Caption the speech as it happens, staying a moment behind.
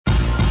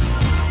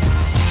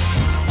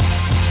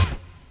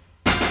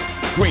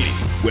Greeny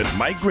with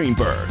Mike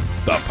Greenberg,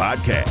 the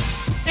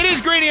podcast. It is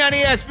Greeny on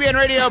ESPN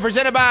Radio,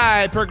 presented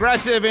by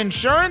Progressive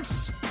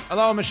Insurance.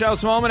 Hello, Michelle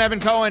Smallman, Evan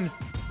Cohen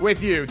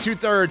with you.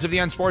 2/3 of the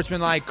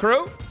Unsportsmanlike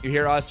crew. You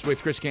hear us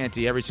with Chris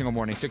Canty every single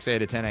morning, 6 a.m.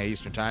 to 10 a.m.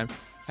 Eastern Time.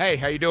 Hey,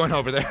 how you doing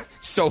over there?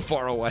 So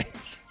far away.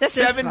 This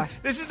is fun.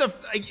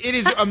 It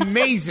is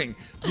amazing.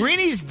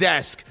 Greeny's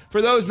desk,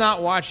 for those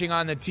not watching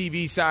on the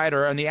TV side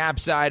or on the app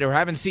side or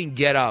haven't seen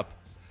Get Up,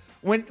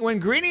 when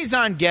Greeny's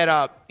on Get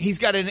Up, he's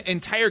got an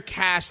entire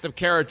cast of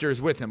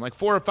characters with him, like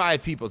 4 or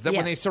 5 people, that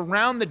when they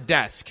surround the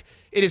desk,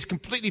 it is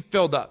completely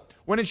filled up.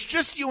 When it's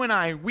just you and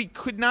I, we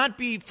could not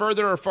be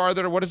further or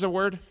farther, what is the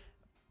word?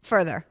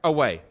 Further.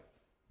 Away.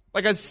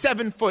 Like a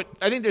 7 foot,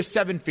 I think there's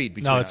 7 feet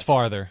between us. No, it's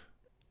farther.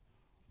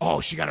 Oh,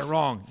 she got it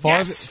wrong.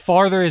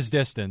 Farther is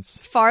distance.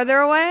 Farther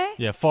away?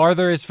 Yeah,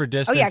 farther is for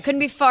distance. Oh, yeah, it couldn't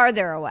be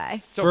farther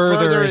away. So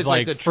further is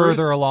like the further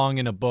truth? along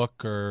in a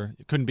book, or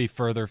it couldn't be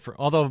further.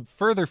 Although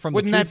further from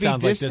Wouldn't the that truth be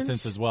sounds distance? like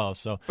distance as well.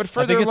 So But I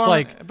further think it's along,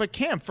 like, but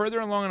Cam,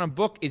 further along in a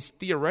book is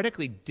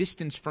theoretically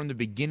distance from the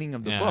beginning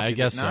of the book. I is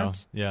guess it so.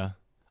 not? Yeah.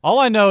 All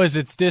I know is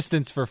it's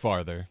distance for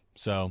farther.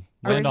 So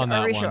land on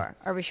that Are we one. sure?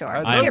 Are we sure? I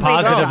Let's am get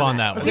research positive on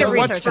that Let's one. get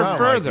What's research for on that.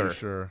 further?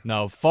 Sure.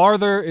 No,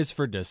 farther is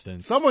for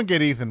distance. Someone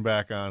get Ethan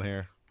back on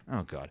here.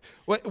 Oh, God.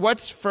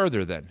 What's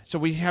further then? So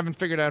we haven't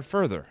figured out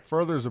further.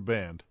 Further's a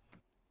band.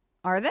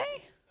 Are they?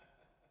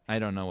 I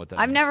don't know what that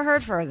I've means. never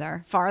heard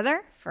further.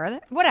 Farther?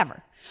 Further?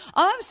 Whatever.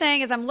 All I'm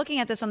saying is I'm looking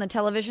at this on the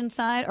television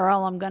side, or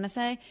all I'm going to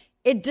say,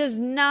 it does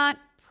not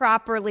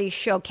properly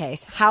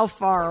showcase how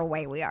far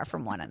away we are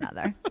from one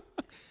another.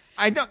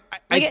 I don't.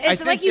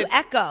 It's I like think you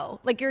echo.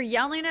 Like you're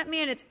yelling at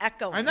me and it's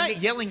echoing. I'm not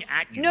yelling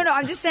at you. No,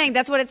 I'm just saying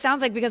that's what it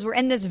sounds like because we're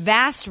in this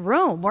vast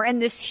room. We're in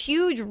this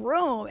huge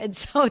room. And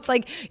so it's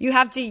like you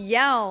have to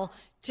yell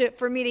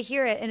for me to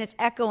hear it, and it's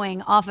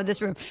echoing off of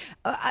this room.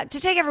 To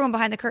take everyone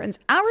behind the curtains,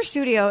 our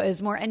studio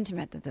is more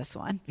intimate than this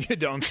one. You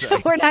don't say.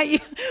 We're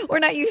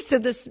not used to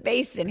the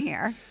space in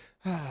here.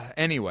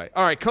 Anyway,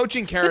 all right.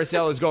 Coaching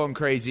carousel is going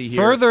crazy here.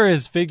 Further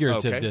is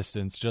figurative Okay.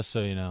 distance, just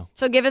so you know.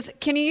 So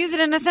can you use it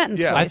in a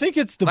sentence, Yeah. please? I think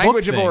it's the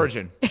Language book of thing.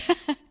 origin.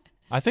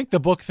 I think the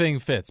book thing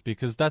fits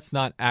because that's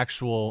not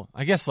actual.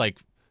 I guess like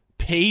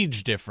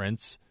page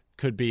difference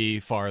could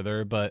be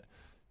farther, but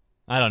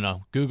I don't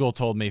know. Google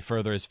told me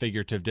further is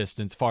figurative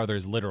distance, farther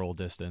is literal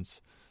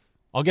distance.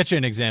 I'll get you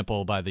an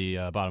example by the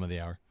bottom of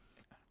the hour.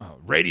 Oh,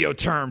 radio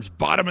terms,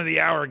 bottom of the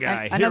hour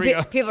guy. I Here know we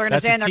go. people are going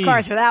to That's stay a in their tease.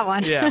 cars for that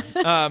one.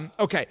 Yeah.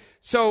 Okay.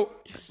 So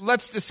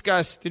let's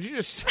discuss. Did you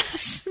just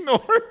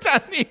snort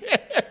on the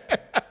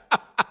air?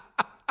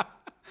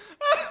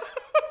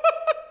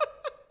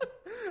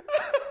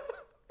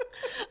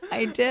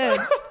 I did.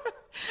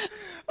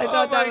 I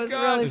thought that my was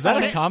God. really Is that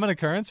funny. a common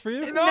occurrence for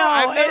you? No,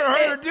 I've never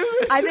heard her do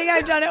this. I think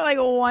I've done it like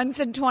once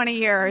in 20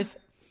 years.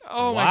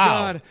 Oh my Wow.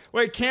 God!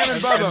 Wait, Cam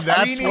and Bubba. And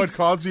that's we need what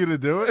caused you to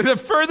do it? the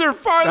farther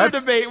That's-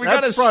 debate. We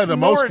that's got to probably the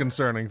most snort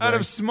concerning out thing.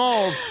 of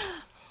Smalls.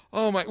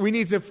 Oh my! We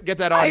need to get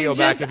that audio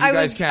back if you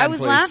guys can. I was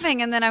please.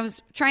 laughing, and then I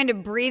was trying to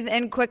breathe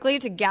in quickly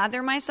to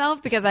gather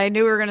myself because I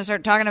knew we were going to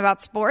start talking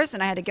about sports,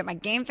 and I had to get my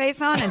game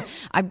face on, and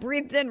I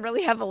breathed in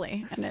really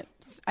heavily, and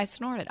I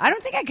snorted. I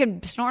don't think I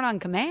can snort on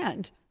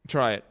command.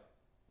 Try it.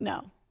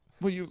 No.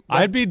 Will you?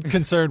 I'd be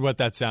concerned what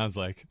that sounds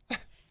like.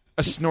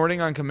 A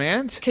snorting on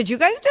command? Could you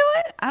guys do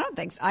it? I don't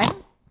think so.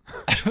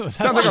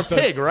 Sounds like a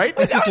pig, right?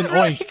 It's just an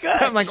really oink.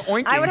 good. Like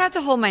oinking. I would have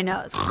to hold my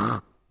nose.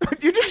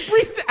 You just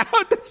breathed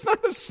out. That's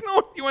not a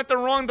snort. You went the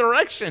wrong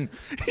direction.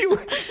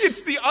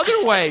 It's the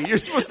other way. You're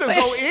supposed to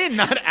go in,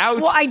 not out.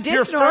 Well, I did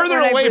You're snort further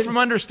when I away did- from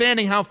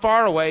understanding how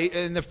far away,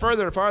 and the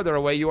farther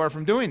away you are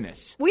from doing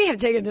this. We have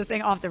taken this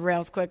thing off the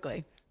rails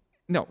quickly.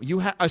 No, you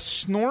have a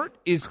snort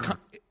is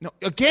no.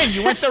 Again,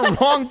 you went the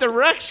wrong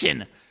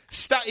direction.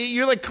 Stop.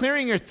 You're like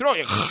clearing your throat.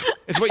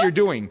 Is what you're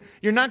doing.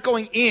 You're not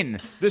going in.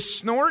 The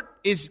snort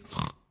is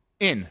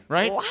in,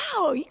 right?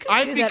 Wow, you could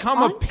I've do that become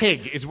on- a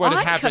pig, is what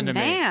has on happened to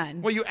me.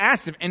 command. Well, you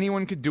asked if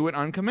anyone could do it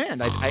on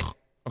command.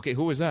 Okay,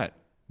 who was that?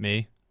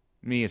 Me?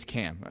 Me is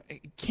Cam.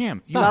 Cam,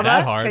 It's not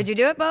that hard. Could you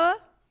do it, Bubba?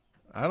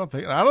 I don't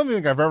think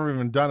I've ever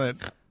even done it.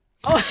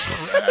 Oh.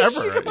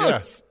 Ever. Yeah.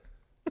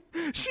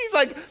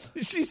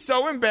 She's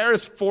so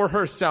embarrassed for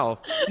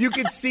herself. You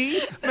could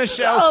see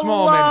Michelle a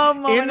low Smallman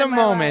moment in the in my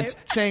moment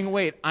life. saying,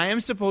 wait, I am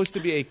supposed to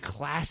be a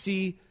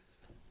classy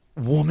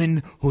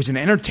woman who's an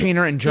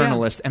entertainer and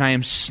journalist, and I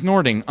am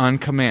snorting on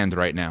command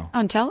right now.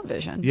 On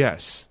television.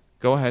 Yes.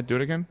 Go ahead. Do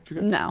it again. If you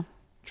could. No.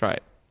 Try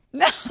it.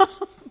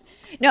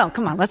 No,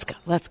 come on, let's go.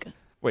 Let's go.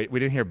 Wait, we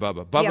didn't hear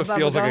Bubba. Bubba Yeah, Bubba,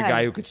 feels go like a ahead.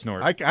 guy who could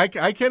snort. I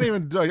can't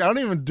even do I don't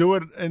even do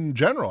it in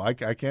general. I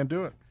can't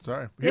do it.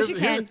 Sorry. Yes, you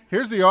can.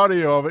 Here's the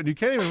audio of it. You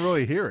can't even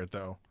really hear it,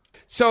 though.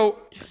 So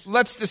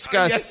let's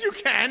discuss. Yes, you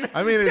can.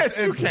 I mean, yes,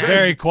 you it's can.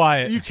 Very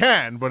quiet. You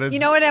can, but it's You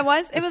know what it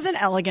was? It was an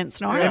elegant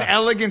snort. An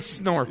elegant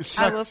snort.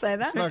 I will say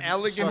that. An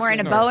elegant I'm wearing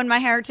a snort. bow in my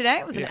hair today.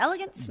 It was an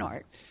elegant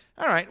snort.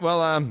 All right.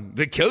 Well,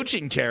 the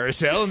coaching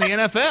carousel in the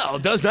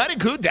NFL does not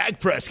include Dak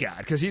Prescott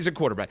because he's a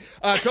quarterback.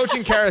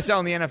 Coaching carousel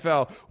in the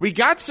NFL. We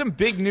got some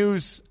big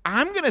news,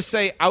 I'm going to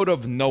say out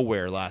of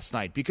nowhere last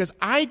night because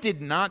I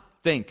did not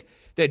think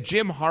that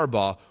Jim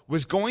Harbaugh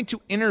was going to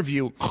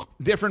interview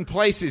different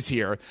places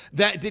here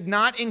that did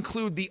not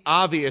include the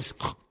obvious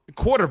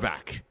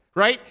quarterback,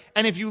 right?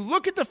 And if you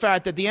look at the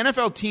fact that the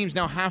NFL teams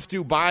now have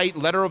to, by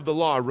letter of the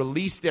law,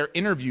 release their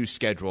interview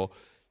schedule,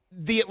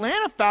 the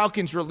Atlanta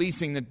Falcons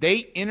releasing that they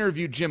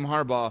interviewed Jim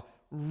Harbaugh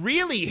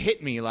really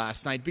hit me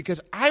last night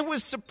because I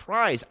was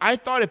surprised. I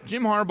thought if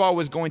Jim Harbaugh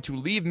was going to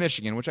leave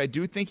Michigan, which I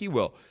do think he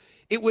will,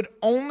 it would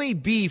only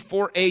be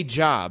for a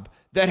job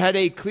that had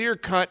a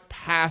clear-cut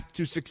path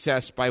to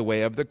success by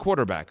way of the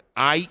quarterback,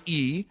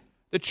 i.e.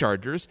 the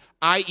Chargers,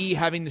 i.e.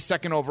 having the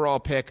second overall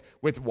pick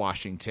with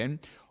Washington.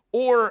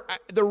 Or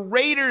the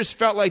Raiders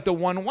felt like the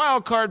one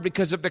wild card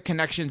because of the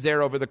connections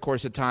there over the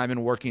course of time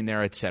and working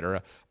there,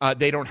 etc.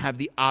 They don't have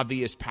the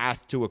obvious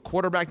path to a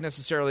quarterback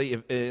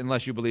necessarily,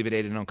 unless you believe it,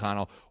 Aiden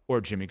O'Connell or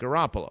Jimmy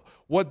Garoppolo.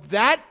 What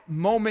that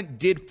moment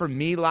did for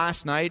me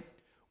last night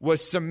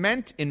was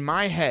cement in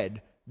my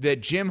head that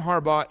Jim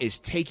Harbaugh is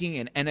taking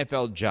an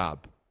NFL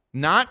job.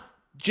 Not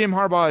Jim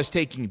Harbaugh is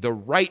taking the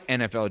right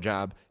NFL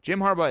job.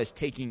 Jim Harbaugh is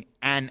taking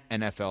an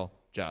NFL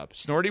job.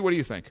 Snorty, what do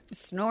you think?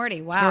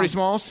 Snorty, wow. Snorty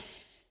Smalls?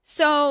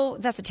 So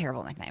that's a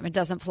terrible nickname. It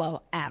doesn't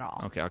flow at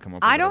all. Okay, I'll come up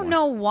with I don't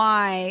know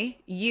why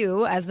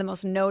you, as the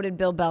most noted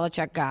Bill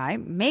Belichick guy,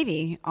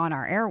 maybe on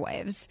our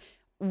airwaves,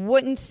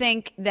 wouldn't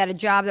think that a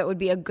job that would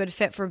be a good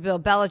fit for Bill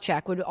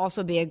Belichick would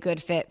also be a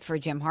good fit for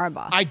Jim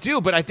Harbaugh. I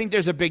do, but I think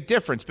there's a big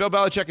difference. Bill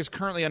Belichick is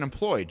currently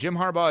unemployed. Jim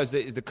Harbaugh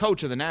is the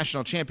coach of the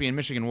national champion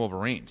Michigan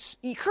Wolverines.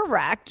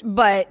 Correct,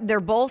 but they're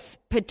both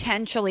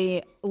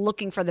potentially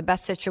looking for the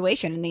best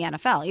situation in the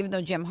NFL, even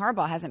though Jim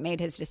Harbaugh hasn't made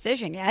his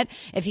decision yet.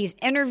 If he's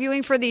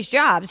interviewing for these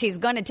jobs, he's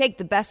going to take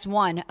the best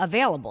one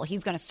available.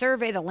 He's going to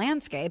survey the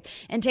landscape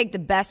and take the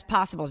best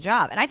possible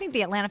job. And I think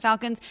the Atlanta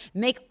Falcons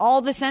make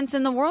all the sense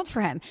in the world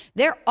for him.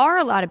 There are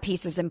a lot of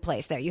pieces in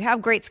place there. You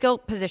have great skill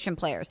position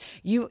players.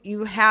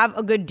 You have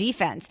a good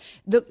defense.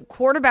 The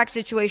quarterback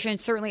situation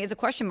certainly is a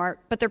question mark,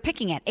 but they're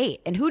picking at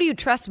 8. And who do you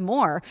trust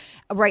more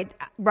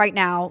right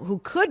now who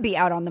could be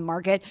out on the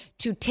market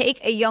to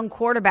take a young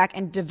quarterback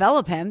and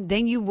develop him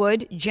than you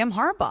would Jim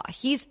Harbaugh?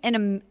 He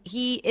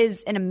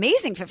is an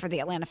amazing fit for the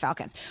Atlanta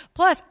Falcons.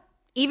 Plus,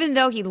 even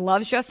though he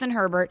loves Justin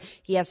Herbert,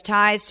 he has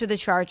ties to the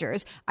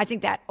Chargers. I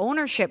think that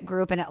ownership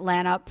group in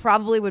Atlanta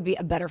probably would be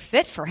a better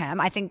fit for him.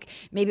 I think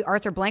maybe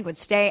Arthur Blank would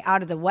stay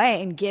out of the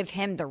way and give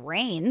him the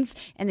reins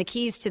and the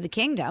keys to the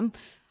kingdom.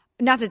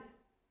 Not that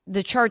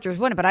the Chargers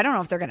wouldn't, but I don't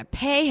know if they're going to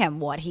pay him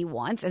what he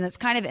wants, and it's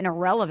kind of an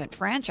irrelevant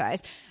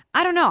franchise.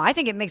 I don't know. I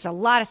think it makes a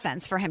lot of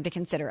sense for him to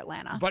consider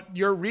Atlanta. But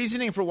your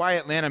reasoning for why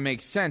Atlanta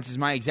makes sense is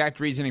my exact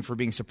reasoning for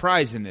being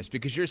surprised in this,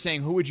 because you're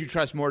saying who would you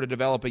trust more to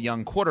develop a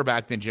young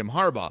quarterback than Jim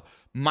Harbaugh?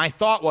 My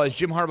thought was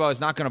Jim Harbaugh is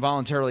not going to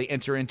voluntarily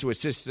enter into a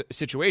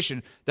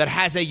situation that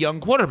has a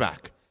young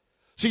quarterback.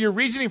 So your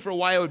reasoning for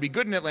why it would be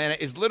good in Atlanta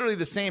is literally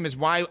the same as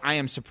why I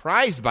am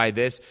surprised by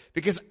this,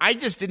 because I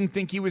just didn't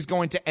think he was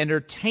going to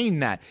entertain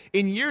that.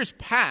 In years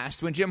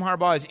past, when Jim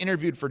Harbaugh has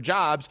interviewed for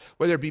jobs,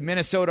 whether it be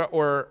Minnesota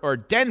or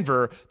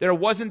Denver, there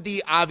wasn't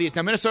the obvious.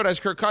 Now, Minnesota has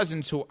Kirk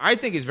Cousins, who I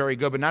think is very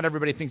good, but not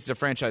everybody thinks he's a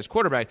franchise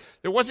quarterback.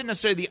 There wasn't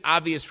necessarily the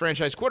obvious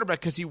franchise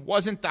quarterback because he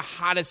wasn't the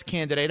hottest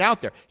candidate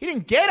out there. He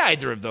didn't get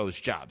either of those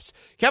jobs.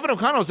 Kevin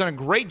O'Connell's done a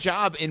great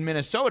job in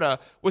Minnesota,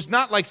 was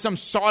not like some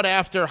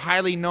sought-after,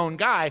 highly known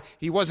guy.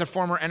 He was a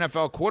former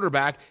NFL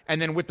quarterback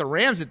and then with the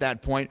Rams at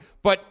that point.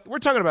 But we're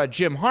talking about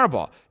Jim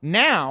Harbaugh.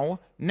 Now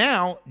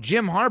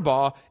Jim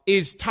Harbaugh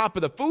is top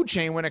of the food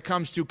chain when it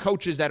comes to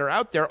coaches that are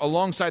out there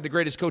alongside the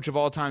greatest coach of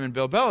all time in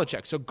Bill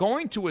Belichick. So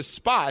going to a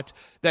spot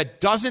that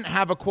doesn't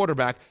have a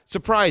quarterback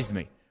surprised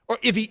me. Or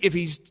if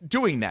he's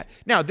doing that.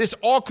 Now, this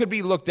all could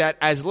be looked at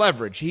as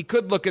leverage. He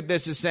could look at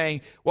this as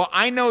saying, well,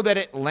 I know that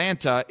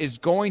Atlanta is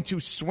going to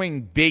swing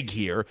big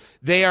here.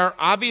 They are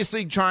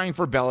obviously trying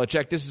for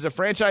Belichick. This is a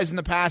franchise in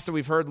the past that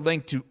we've heard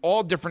linked to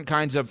all different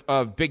kinds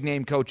of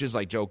big-name coaches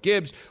like Joe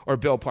Gibbs or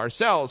Bill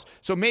Parcells.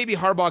 So maybe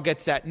Harbaugh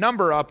gets that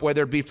number up,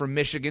 whether it be from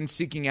Michigan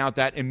seeking out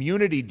that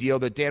immunity deal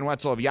that Dan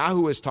Wetzel of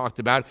Yahoo has talked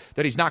about,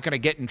 that he's not going to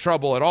get in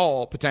trouble at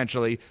all,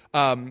 potentially,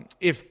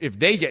 if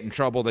they get in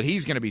trouble, that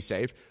he's going to be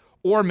safe.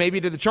 Or maybe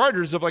to the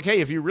Chargers of like,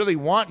 hey, if you really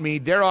want me,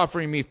 they're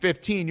offering me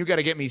 15. You got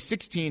to get me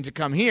 16 to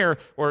come here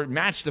or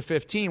match the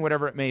 15,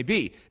 whatever it may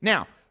be.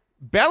 Now,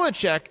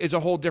 Belichick is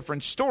a whole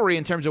different story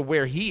in terms of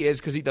where he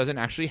is because he doesn't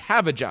actually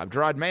have a job.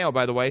 Gerard Mayo,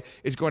 by the way,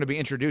 is going to be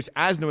introduced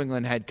as New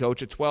England head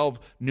coach at 12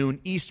 noon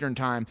Eastern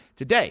time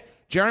today.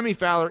 Jeremy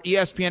Fowler,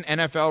 ESPN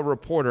NFL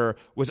reporter,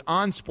 was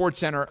on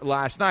SportsCenter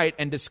last night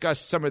and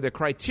discussed some of the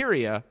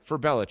criteria for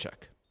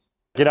Belichick.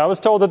 I was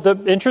told that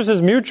the interest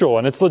is mutual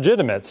and it's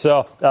legitimate.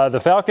 So the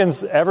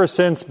Falcons, ever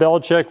since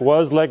Belichick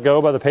was let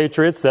go by the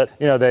Patriots, that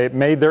they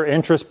made their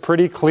interest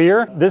pretty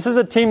clear. This is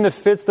a team that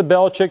fits the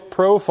Belichick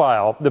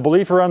profile. The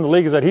belief around the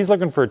league is that he's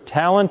looking for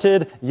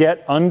talented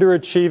yet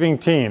underachieving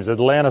teams.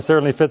 Atlanta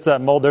certainly fits that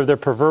mold. They're their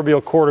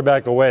proverbial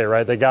quarterback away,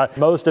 right? They got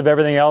most of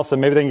everything else,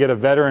 and maybe they can get a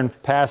veteran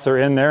passer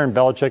in there, and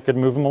Belichick could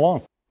move them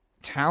along.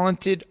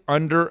 Talented,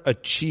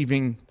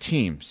 underachieving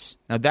teams.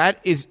 Now that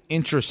is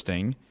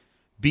interesting,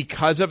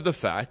 because of the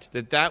fact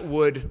that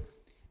would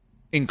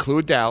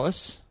include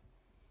Dallas,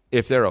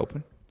 if they're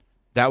open.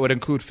 That would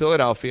include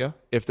Philadelphia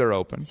if they're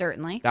open.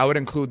 Certainly. That would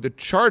include the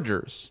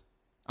Chargers.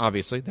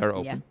 Obviously, they're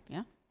open.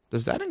 Yeah.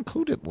 Does that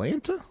include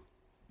Atlanta?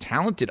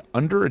 Talented,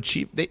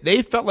 underachieved.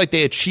 They felt like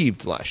they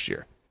achieved last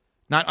year.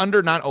 Not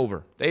under, not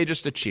over. They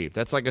just achieved.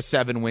 That's like a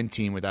 7-win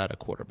team without a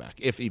quarterback,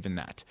 if even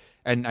that.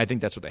 And I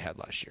think that's what they had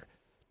last year.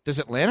 Does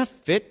Atlanta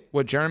fit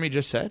what Jeremy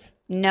just said?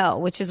 No,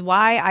 which is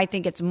why I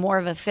think it's more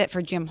of a fit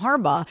for Jim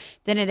Harbaugh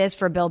than it is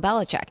for Bill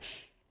Belichick.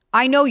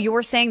 I know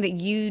you're saying that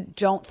you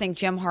don't think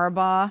Jim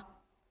Harbaugh,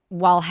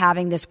 while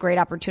having this great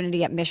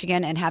opportunity at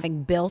Michigan and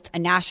having built a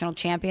national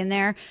champion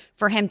there,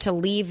 for him to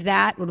leave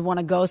that would want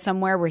to go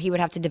somewhere where he would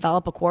have to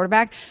develop a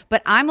quarterback.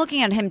 But I'm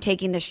looking at him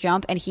taking this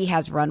jump, and he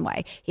has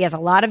runway. He has a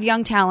lot of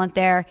young talent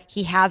there.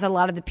 He has a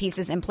lot of the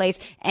pieces in place,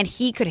 and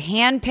he could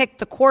handpick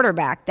the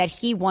quarterback that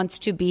he wants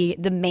to be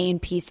the main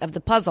piece of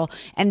the puzzle,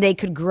 and they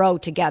could grow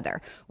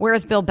together.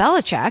 Whereas Bill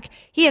Belichick,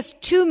 he has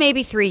 2,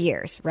 maybe 3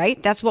 years,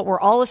 right? That's what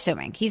we're all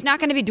assuming. He's not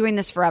going to be doing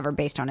this forever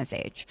based on his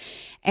age.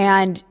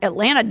 And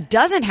Atlanta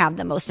doesn't have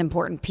the most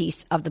important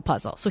piece of the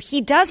puzzle. So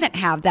he doesn't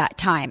have that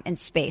time and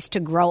space to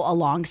grow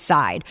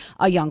alongside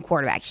a young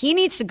quarterback. He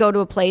needs to go to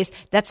a place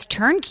that's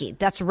turnkey,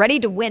 that's ready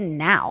to win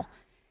now.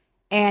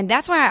 And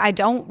that's why I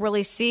don't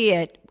really see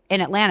it in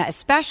Atlanta,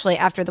 especially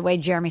after the way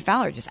Jeremy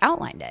Fowler just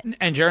outlined it.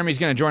 And Jeremy's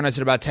going to join us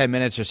in about 10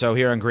 minutes or so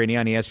here on Greeny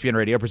on ESPN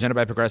Radio, presented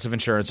by Progressive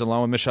Insurance,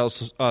 along with Michelle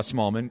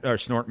Smallman, or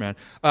Snortman.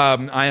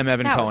 I am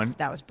Evan Cohen.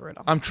 That was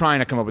brutal. I'm trying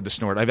to come up with the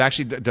snort. I've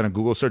actually done a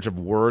Google search of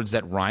words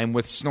that rhyme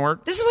with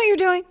snort. This is what you're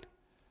doing?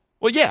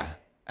 Well, yeah.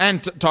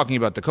 And talking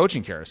about the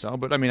coaching carousel.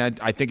 But, I mean,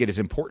 I think it is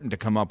important to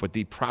come up with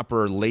the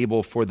proper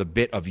label for the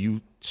bit of you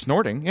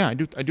snorting. Yeah, I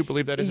do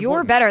believe that is You're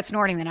important. better at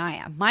snorting than I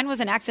am. Mine was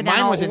an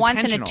accidental,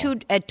 once in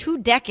a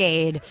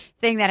two-decade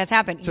thing that has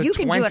happened. So you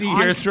can do it 20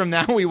 years from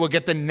now, we will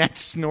get the net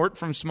snort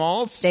from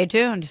Smalls? Stay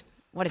tuned.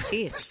 What a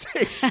tease.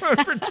 Stay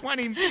tuned for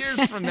 20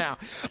 years from now.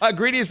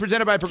 Greedy is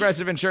presented by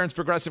Progressive Insurance.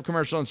 Progressive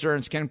Commercial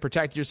Insurance can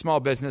protect your small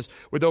business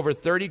with over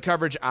 30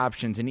 coverage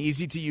options, an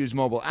easy-to-use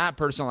mobile app,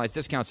 personalized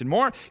discounts, and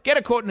more. Get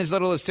a quote in as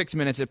little as 6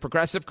 minutes at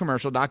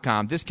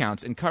progressivecommercial.com.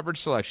 Discounts and coverage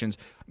selections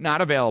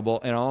not available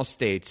in all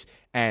states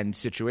and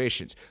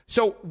situations.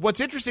 So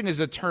what's interesting is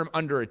the term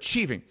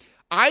underachieving.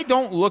 I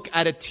don't look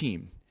at a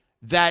team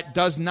that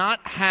does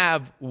not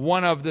have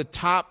one of the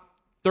top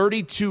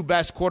 32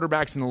 best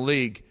quarterbacks in the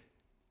league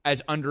as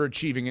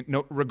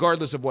underachieving,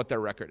 regardless of what their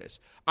record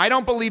is. I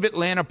don't believe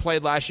Atlanta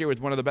played last year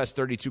with one of the best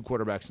 32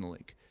 quarterbacks in the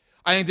league.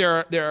 I think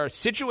there are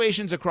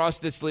situations across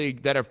this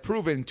league that have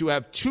proven to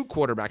have 2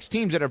 quarterbacks,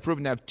 teams that have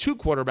proven to have 2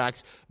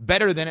 quarterbacks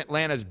better than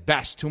Atlanta's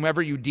best,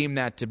 whomever you deem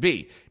that to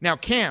be. Now,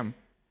 Cam,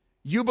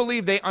 you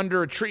believe they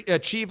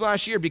underachieved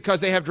last year because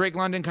they have Drake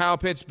London, Kyle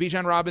Pitts,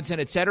 Bijan Robinson,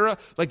 etc.?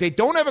 Like, they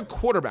don't have a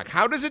quarterback.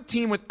 How does a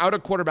team without a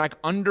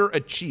quarterback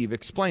underachieve?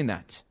 Explain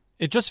that.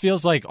 It just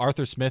feels like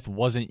Arthur Smith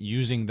wasn't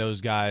using those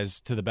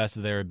guys to the best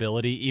of their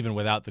ability, even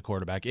without the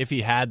quarterback. If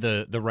he had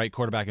the right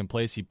quarterback in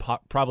place, he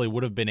probably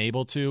would have been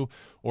able to,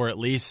 or at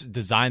least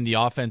design the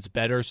offense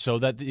better so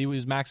that he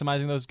was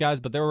maximizing those guys.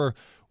 But there were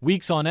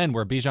weeks on end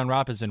where Bijan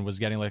Robinson was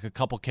getting like a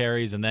couple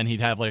carries, and then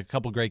he'd have like a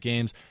couple great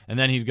games, and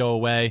then he'd go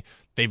away.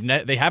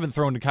 They haven't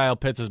thrown to Kyle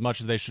Pitts as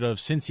much as they should have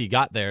since he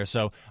got there.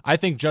 So I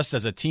think just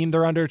as a team,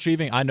 they're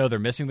underachieving. I know they're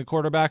missing the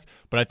quarterback,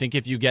 but I think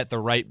if you get the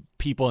right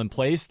people in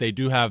place, they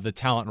do have the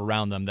talent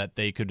around them that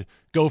they could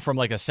go from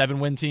like a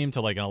 7-win team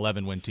to like an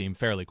 11-win team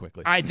fairly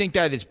quickly. I think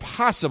that is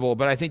possible,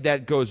 but I think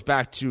that goes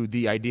back to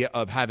the idea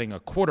of having a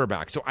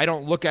quarterback. So I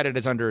don't look at it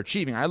as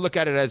underachieving. I look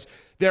at it as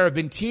there have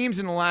been teams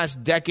in the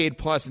last decade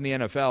plus in the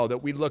NFL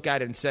that we look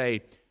at and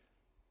say,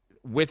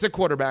 with a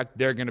quarterback,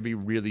 they're going to be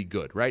really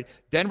good, right?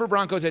 Denver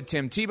Broncos had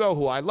Tim Tebow,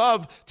 who I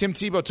love. Tim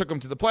Tebow took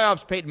them to the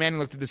playoffs. Peyton Manning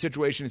looked at the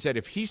situation and said,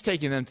 if he's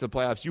taking them to the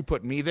playoffs, you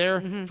put me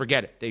there,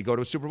 forget it. They go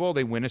to a Super Bowl,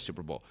 they win a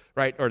Super Bowl,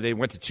 right? Or they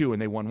went to 2 and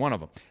they won one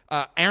of them.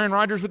 Aaron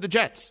Rodgers with the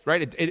Jets,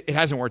 right? It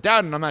hasn't worked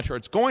out, and I'm not sure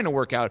it's going to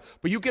work out,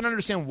 but you can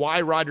understand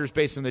why Rodgers,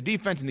 based on the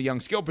defense and the young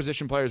skill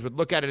position players, would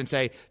look at it and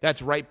say,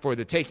 that's ripe for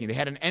the taking. They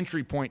had an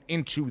entry point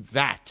into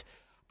that.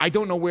 I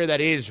don't know where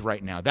that is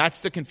right now. That's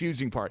the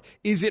confusing part.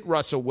 Is it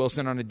Russell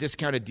Wilson on a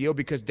discounted deal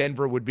because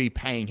Denver would be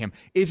paying him?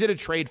 Is it a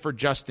trade for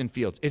Justin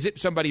Fields? Is it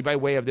somebody by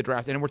way of the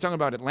draft? And we're talking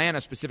about Atlanta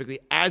specifically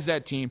as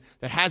that team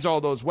that has all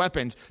those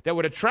weapons that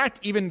would attract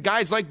even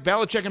guys like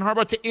Belichick and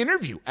Harbaugh to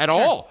interview at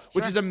all,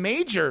 which is a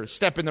major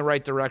step in the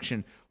right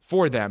direction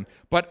for them.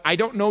 But I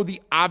don't know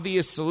the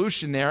obvious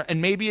solution there,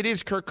 and maybe it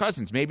is Kirk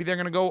Cousins. Maybe they're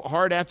going to go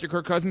hard after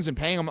Kirk Cousins and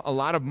paying him a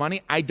lot of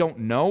money. I don't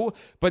know,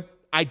 but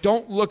I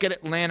don't look at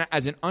Atlanta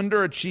as an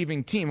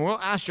underachieving team. We'll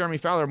ask Jeremy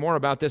Fowler more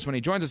about this when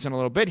he joins us in a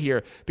little bit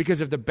here,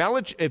 because if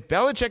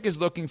Belichick is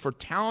looking for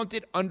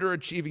talented,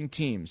 underachieving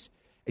teams,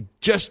 I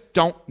just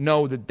don't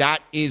know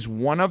that is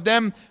one of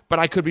them, but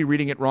I could be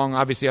reading it wrong.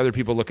 Obviously, other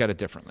people look at it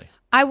differently.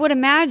 I would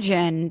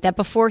imagine that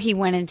before he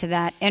went into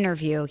that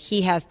interview,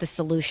 he has the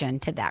solution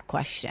to that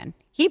question.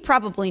 He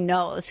probably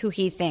knows who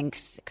he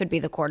thinks could be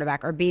the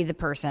quarterback or be the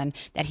person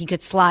that he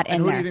could slot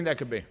in there. Who do you think that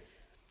could be?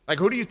 Like,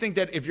 who do you think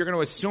that, if you're going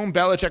to assume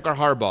Belichick or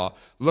Harbaugh,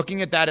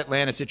 looking at that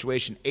Atlanta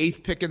situation,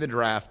 8th pick in the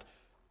draft,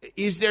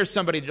 is there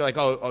somebody that you're like,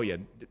 oh yeah,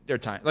 they're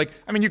time? Like,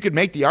 I mean, you could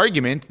make the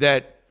argument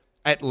that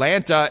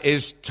Atlanta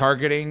is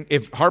targeting,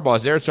 if Harbaugh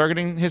is there, it's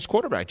targeting his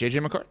quarterback, J.J.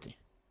 McCarthy.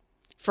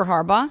 For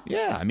Harbaugh?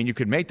 Yeah, I mean, you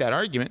could make that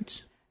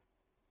argument.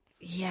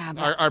 Yeah.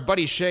 But Our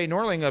buddy Shay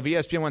Norling of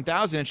ESPN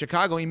 1000 in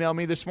Chicago emailed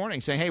me this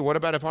morning saying, hey, what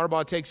about if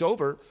Harbaugh takes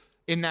over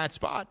in that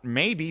spot?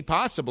 Maybe,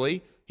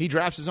 possibly, he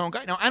drafts his own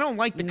guy. Now, I don't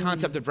like the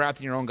concept of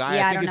drafting your own guy.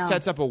 Yeah, I think it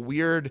sets up a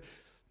weird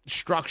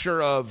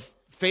structure of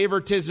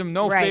favoritism,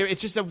 favor.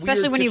 It's just a weird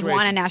Especially when situation. you've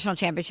won a national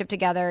championship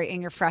together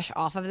and you're fresh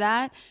off of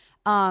that.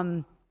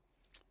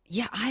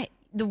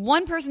 The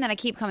one person that I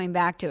keep coming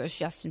back to is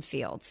Justin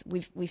Fields.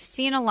 We've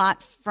seen a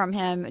lot from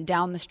him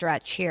down the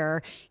stretch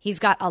here. He's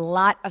got a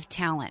lot of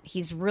talent.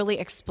 He's really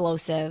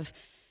explosive.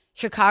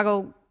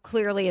 Chicago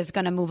clearly is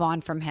going to move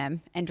on from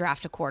him and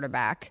draft a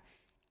quarterback.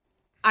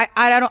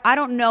 I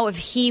don't know if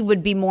he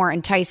would be more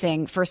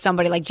enticing for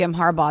somebody like Jim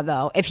Harbaugh,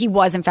 though, if he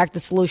was in fact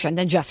the solution,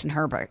 than Justin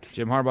Herbert.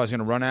 Jim Harbaugh's going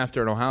to run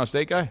after an Ohio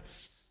State guy?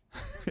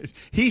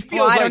 He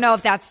feels. Well, I like, don't know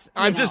if that's.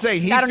 I'm just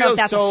saying. I don't know if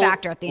that's so a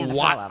factor at the NFL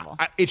level.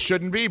 It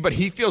shouldn't be, but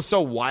he feels so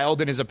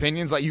wild in his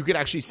opinions. Like you could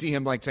actually see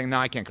him like saying, "No,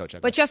 I can't coach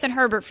that." But Justin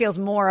Herbert feels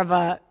more of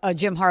a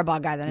Jim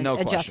Harbaugh guy than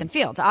a Justin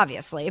Fields,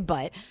 obviously.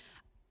 But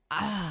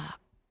I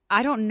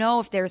don't know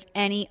if there's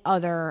any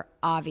other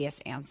obvious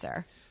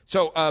answer.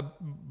 So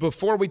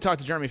before we talk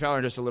to Jeremy Fowler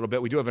in just a little bit,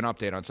 we do have an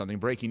update on something.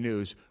 Breaking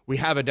news. We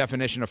have a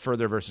definition of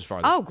further versus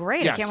farther. Oh,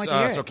 great. Yes, I can't wait to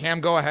hear it. So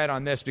Cam, go ahead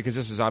on this because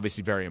this is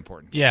obviously very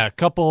important. Yeah, a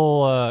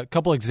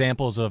couple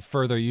examples of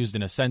further used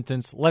in a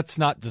sentence. Let's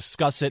not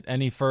discuss it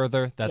any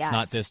further. That's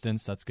not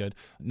distance. That's good.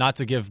 Not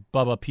to give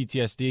Bubba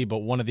PTSD, but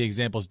one of the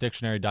examples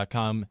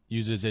dictionary.com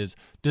uses is,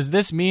 does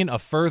this mean a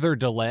further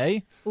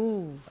delay?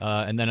 Ooh.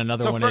 And then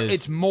another one is...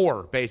 It's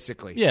more,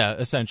 basically. Yeah,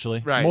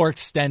 essentially. Right. More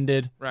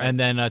extended. Right. And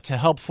then to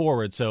help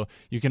forward. So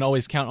you can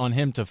always count on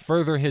him to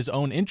further his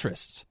own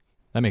interests.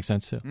 That makes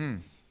sense, too.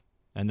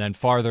 And then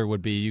farther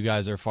would be you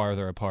guys are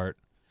farther apart.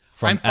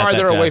 I'm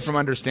farther away from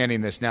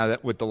understanding this now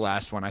that with the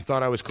last one. I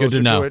thought I was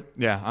closer to it.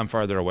 Yeah, I'm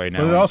farther away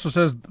now. But it also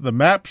says the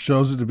map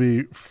shows it to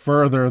be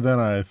further than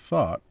I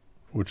thought,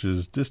 which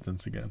is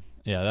distance again.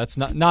 Yeah, that's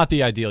not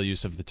the ideal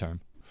use of the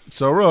term.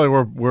 So really,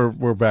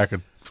 we're back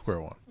at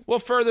square one. We'll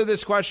further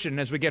this question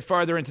as we get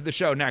farther into the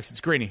show. Next, it's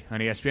Greeny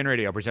on ESPN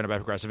Radio, presented by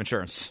Progressive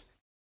Insurance.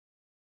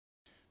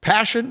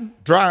 Passion,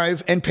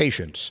 drive, and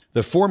patience.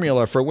 The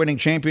formula for winning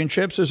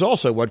championships is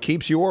also what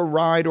keeps your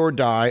ride or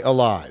die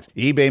alive.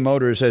 eBay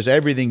Motors has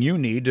everything you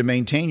need to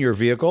maintain your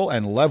vehicle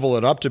and level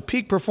it up to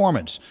peak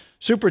performance.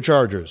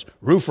 Superchargers,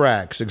 roof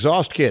racks,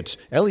 exhaust kits,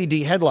 LED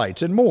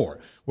headlights, and more.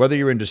 Whether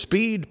you're into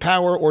speed,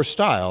 power, or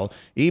style,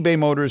 eBay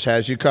Motors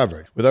has you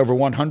covered. With over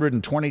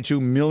 122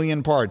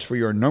 million parts for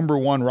your number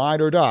one ride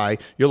or die,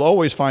 you'll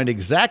always find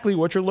exactly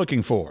what you're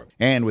looking for.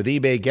 And with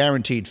eBay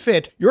Guaranteed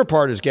Fit, your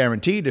part is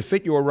guaranteed to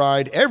fit your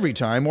ride every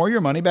time or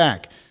your money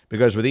back.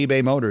 Because with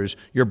eBay Motors,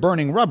 you're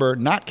burning rubber,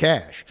 not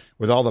cash.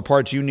 With all the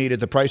parts you need at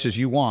the prices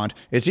you want,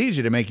 it's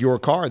easy to make your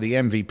car the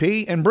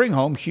MVP and bring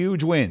home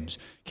huge wins.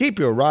 Keep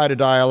your ride or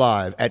die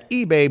alive at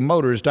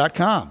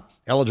ebaymotors.com.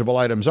 Eligible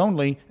items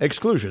only.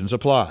 Exclusions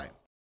apply.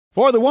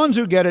 For the ones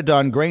who get it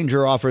done,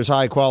 Grainger offers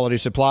high-quality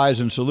supplies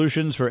and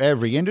solutions for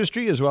every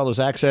industry, as well as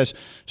access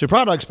to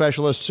product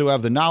specialists who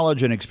have the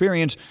knowledge and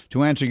experience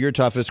to answer your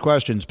toughest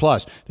questions.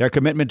 Plus, their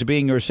commitment to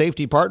being your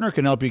safety partner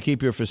can help you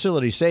keep your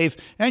facility safe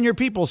and your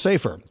people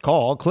safer.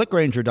 Call,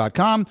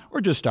 clickgrainger.com,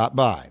 or just stop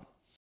by.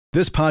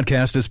 This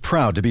podcast is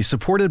proud to be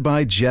supported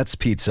by Jets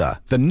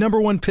Pizza, the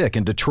 #1 pick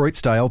in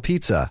Detroit-style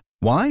pizza.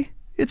 Why?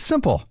 It's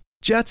simple.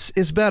 Jets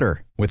is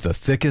better. With the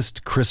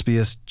thickest,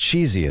 crispiest,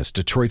 cheesiest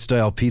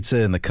Detroit-style pizza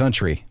in the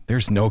country,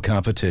 there's no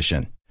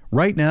competition.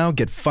 Right now,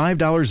 get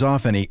 $5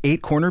 off any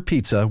 8-corner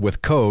pizza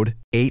with code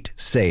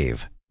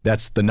 8SAVE.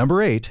 That's the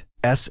number 8,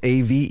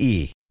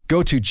 S-A-V-E.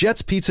 Go to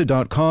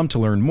jetspizza.com to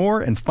learn more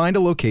and find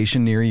a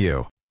location near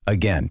you.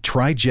 Again,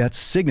 try Jet's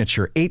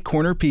signature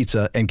 8-corner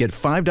pizza and get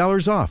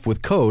 $5 off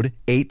with code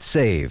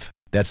 8SAVE.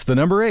 That's the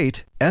number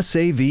 8,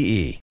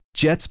 S-A-V-E.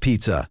 Jet's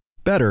Pizza.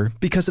 Better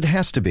because it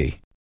has to be.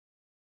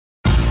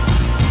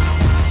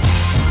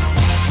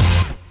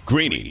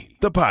 Greeny,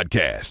 the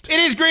podcast. It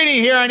is Greeny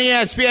here on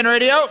ESPN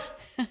Radio,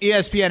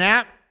 ESPN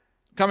app,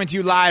 coming to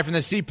you live from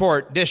the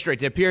Seaport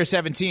District at Pier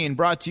 17,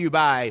 brought to you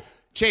by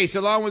Chase,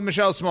 along with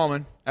Michelle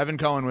Smallman. Evan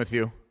Cohen with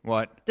you.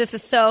 What? This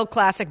is so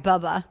classic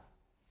Bubba,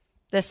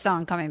 this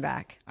song coming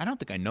back. I don't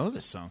think I know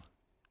this song.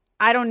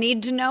 I don't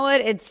need to know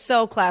it. It's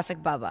so classic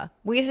Bubba.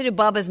 We used to do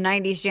Bubba's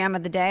 90s Jam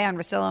of the Day on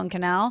Rosillo and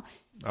Canal.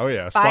 Oh,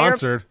 yeah.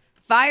 Sponsored.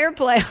 Fire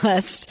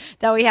playlist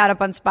that we had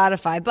up on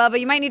Spotify. Bubba,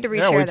 you might need to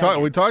reshare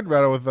that. We talked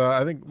about it with,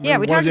 I think. Yeah,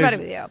 we talked about it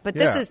with you. But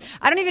this is,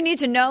 I don't even need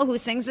to know who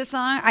sings this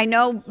song. I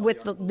know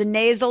with the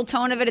nasal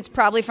tone of it, it's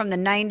probably from the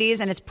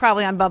 90s, and it's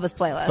probably on Bubba's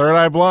playlist. Third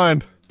Eye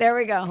Blind. There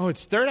we go. Oh,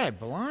 it's Third Eye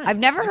Blind. I've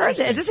never heard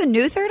this. Is this a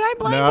new Third Eye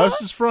Blind? No, Bubba?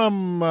 this is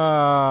from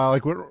early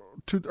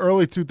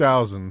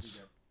 2000s.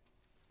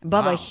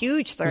 Bubba,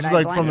 huge Third This Eye is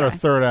like Blind from their guy.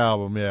 third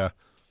album, yeah.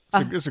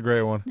 It's a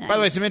great one. By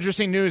the way, some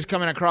interesting news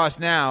coming across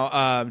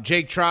now.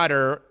 Jake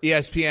Trotter,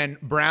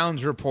 ESPN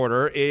Browns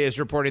reporter, is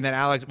reporting that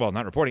Alex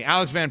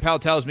Van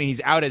Pelt tells me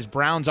he's out as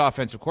Browns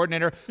offensive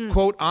coordinator.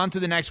 Quote, on to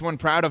the next one,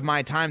 proud of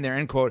my time there,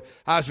 end quote.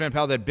 Alex Van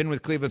Pelt had been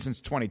with Cleveland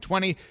since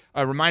 2020.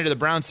 A reminder, the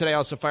Browns today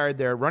also fired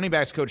their running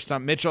backs coach,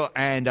 Stump Mitchell,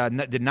 and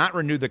did not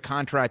renew the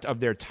contract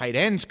of their tight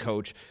ends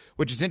coach,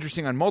 which is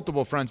interesting on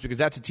multiple fronts because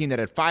that's a team that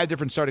had 5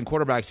 different starting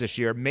quarterbacks this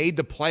year, made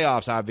the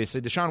playoffs,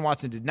 obviously. Deshaun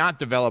Watson did not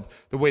develop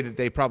the way that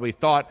they probably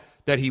thought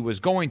that he was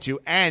going to.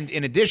 And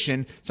in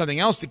addition, something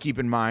else to keep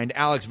in mind,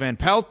 Alex Van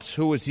Pelt,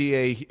 who is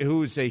a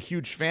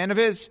huge fan of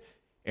his?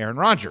 Aaron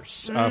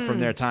Rodgers from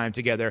their time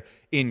together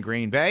in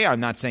Green Bay. I'm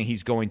not saying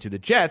he's going to the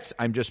Jets.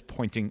 I'm just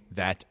pointing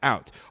that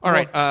out. All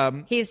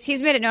right.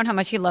 He's made it known how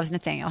much he loves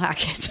Nathaniel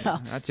Hackett. So.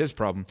 That's his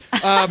problem.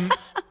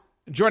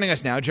 Joining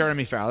us now,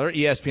 Jeremy Fowler,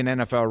 ESPN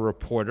NFL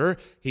reporter.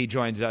 He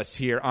joins us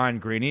here on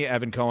Greeny.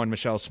 Evan Cohen,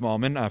 Michelle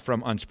Smallman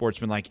from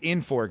Unsportsmanlike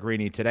in for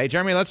Greeny today.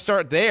 Jeremy, let's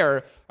start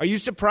there. Are you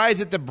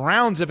surprised that the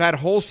Browns have had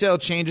wholesale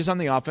changes on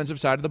the offensive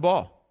side of the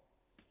ball?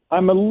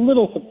 I'm a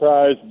little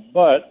surprised,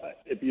 but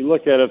if you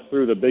look at it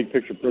through the big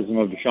picture prism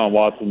of Deshaun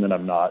Watson, then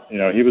I'm not. You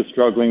know, he was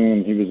struggling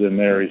when he was in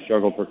there. He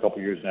struggled for a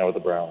couple years now with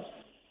the Browns.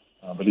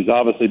 But he's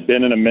obviously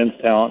been an immense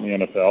talent in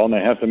the NFL, and they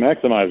have to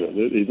maximize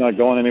it. He's not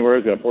going anywhere.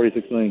 He's got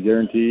 $46 million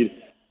guaranteed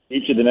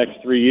each of the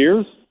next 3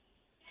 years.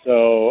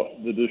 So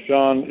the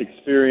Deshaun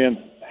experience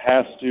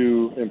has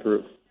to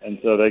improve, and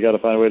so they got to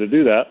find a way to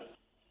do that.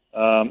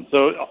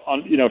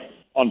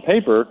 On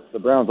paper, the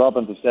Browns'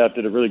 offensive staff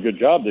did a really good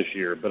job this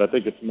year, but I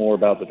think it's more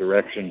about the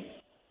direction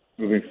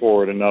moving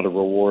forward and not a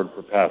reward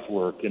for past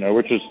work,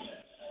 which is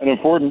an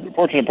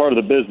unfortunate part of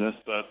the business,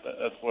 but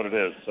that's what it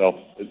is. So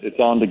it's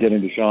on to getting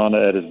Deshaun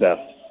at his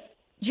best.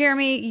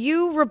 Jeremy,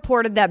 you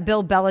reported that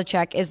Bill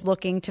Belichick is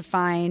looking to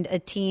find a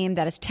team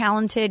that is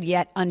talented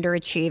yet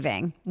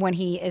underachieving when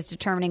he is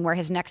determining where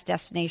his next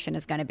destination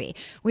is going to be.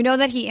 We know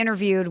that he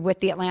interviewed with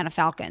the Atlanta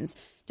Falcons.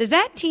 Does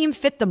that team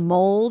fit the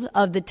mold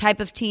of the type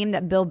of team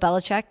that Bill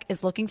Belichick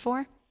is looking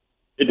for?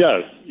 It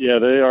does. Yeah,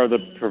 they are the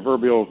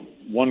proverbial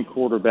one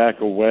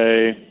quarterback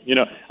away.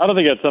 I don't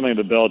think that's something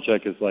that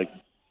Belichick is like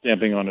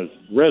stamping on his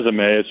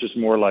resume. It's just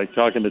more like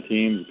talking to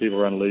teams,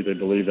 people around the league, they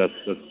believe that's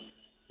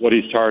what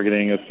he's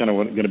targeting. It's kind of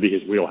going to be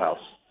his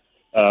wheelhouse,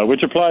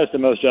 which applies to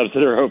most jobs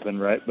that are open,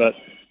 right? But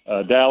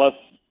Dallas,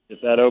 if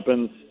that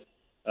opens,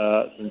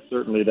 then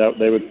certainly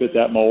they would fit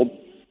that mold.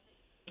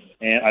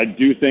 And I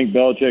do think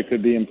Belichick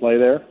could be in play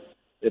there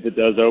if it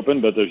does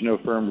open, but there's no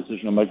firm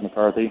decision on Mike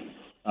McCarthy.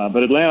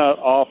 But Atlanta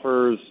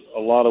offers a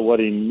lot of what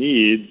he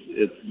needs.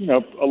 It's,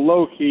 a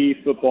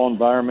low-key football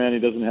environment. He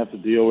doesn't have to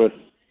deal with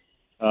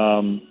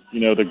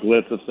the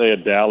glitz of, say, a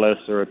Dallas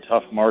or a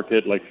tough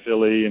market like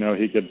Philly.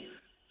 He could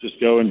just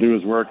go and do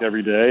his work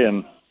every day,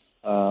 and,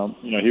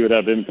 he would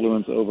have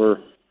influence over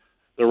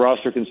the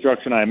roster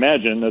construction, I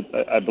imagine.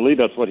 I believe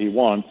that's what he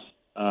wants.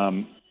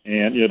 And,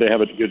 they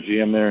have a good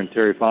GM there in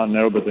Terry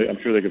Fontenot, but I'm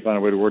sure they could find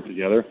a way to work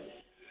together.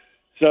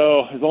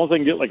 So as long as they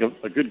can get like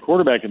a good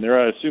quarterback in there,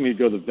 I assume he'd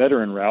go the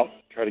veteran route,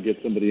 try to get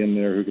somebody in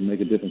there who can make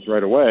a difference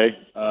right away.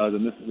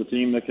 Then this is a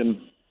team that can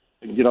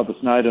get off the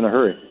snide in a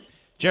hurry.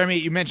 Jeremy,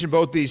 you mentioned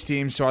both these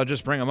teams, so I'll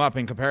just bring them up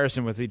in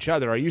comparison with each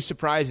other. Are you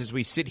surprised as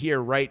we sit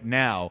here right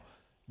now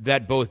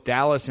that both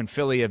Dallas and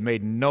Philly have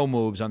made no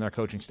moves on their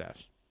coaching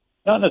staffs?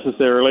 Not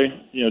necessarily.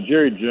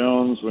 Jerry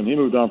Jones, when he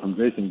moved on from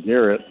Jason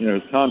Garrett,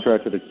 his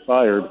contract had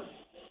expired,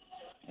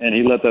 and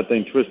he let that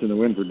thing twist in the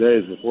wind for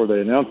days before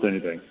they announced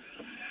anything.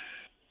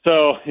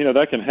 So,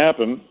 that can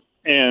happen.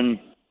 And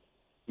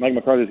Mike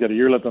McCarthy's got a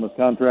year left on his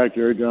contract.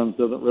 Jerry Jones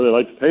doesn't really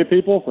like to pay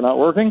people for not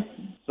working.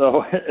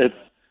 So I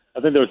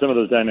think there were some of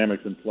those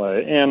dynamics in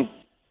play. And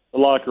the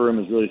locker room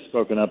has really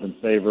spoken up in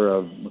favor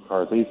of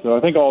McCarthy. So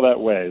I think all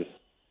that weighs.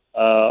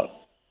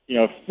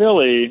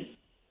 Philly,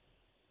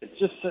 it's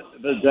just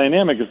the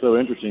dynamic is so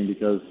interesting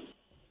because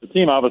the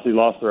team obviously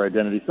lost their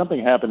identity.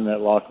 Something happened in that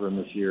locker room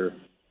this year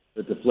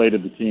that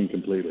deflated the team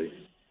completely.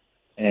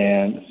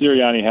 And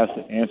Sirianni has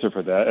to answer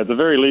for that. At the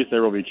very least,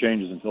 there will be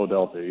changes in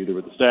Philadelphia, either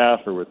with the staff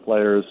or with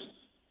players.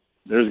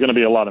 There's going to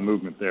be a lot of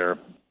movement there.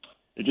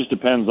 It just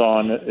depends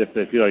on if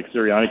they feel like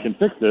Sirianni can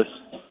fix this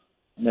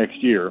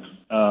next year.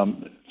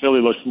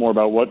 Philly looks more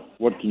about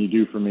what can you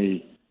do for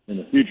me in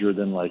the future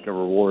than like a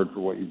reward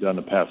for what you've done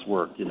in past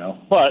work,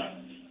 But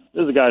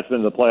this is a guy that's been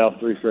in the playoffs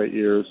 3 straight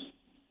years.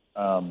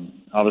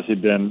 Obviously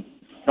been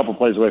a couple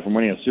plays away from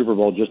winning a Super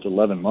Bowl just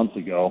 11 months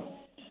ago.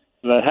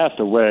 So that has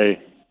to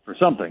weigh for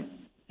something.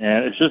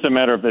 And it's just a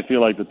matter if they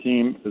feel like the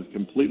team has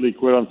completely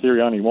quit on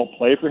Sirianni, won't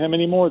play for him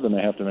anymore, then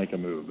they have to make a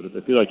move. But if they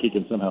feel like he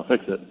can somehow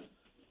fix it,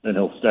 then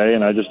he'll stay.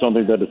 And I just don't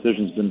think that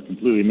decision's been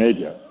completely made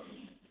yet.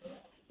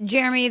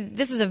 Jeremy,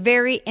 this is a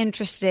very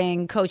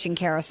interesting coaching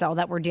carousel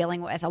that we're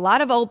dealing with. A lot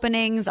of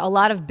openings, a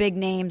lot of big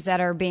names that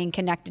are being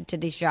connected to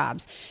these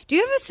jobs. Do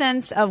you have a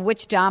sense of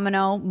which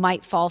domino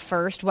might fall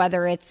first,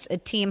 whether it's a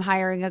team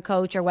hiring a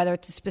coach or whether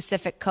it's a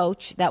specific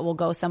coach that will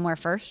go somewhere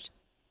first?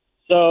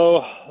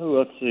 So,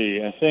 let's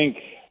see. I think,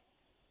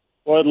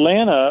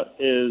 Atlanta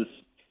is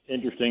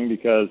interesting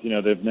because,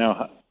 they've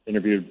now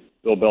interviewed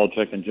Bill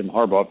Belichick and Jim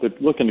Harbaugh. If they're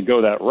looking to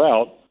go that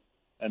route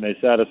and they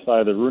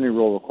satisfy the Rooney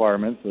Rule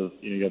requirements of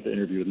you have to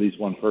interview at least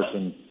one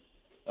person,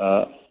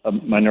 a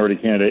minority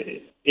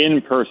candidate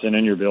in person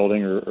in your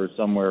building or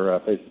somewhere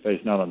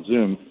face-to-face, not on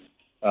Zoom,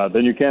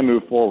 then you can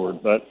move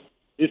forward. But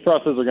these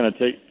processes are going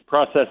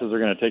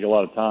to take a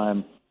lot of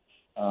time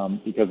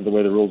because of the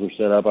way the rules are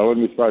set up. I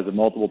wouldn't be surprised if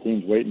multiple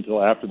teams wait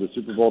until after the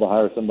Super Bowl to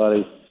hire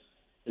somebody.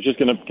 It's just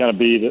going to kind of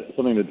be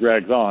something that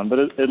drags on. But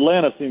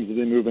Atlanta seems to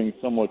be moving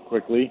somewhat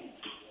quickly.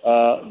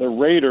 The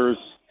Raiders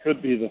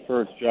could be the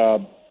first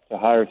job to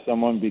hire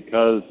someone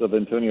because of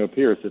Antonio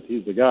Pierce. If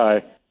he's the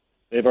guy,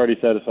 they've already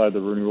satisfied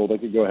the Rooney Rule. They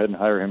could go ahead and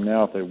hire him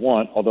now if they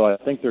want, although I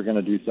think they're going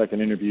to do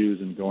second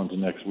interviews and go into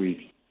next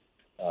week.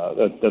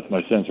 That's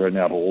my sense right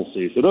now, but we'll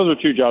see. So those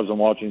are two jobs I'm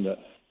watching that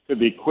could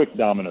be quick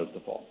dominoes to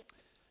fall.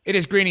 It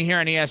is Greeny here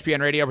on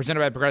ESPN Radio, presented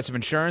by Progressive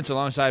Insurance,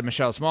 alongside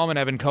Michelle Smallman,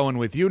 Evan Cohen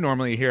with you.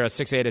 Normally here at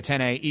 6 a to 10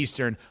 a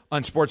Eastern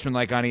on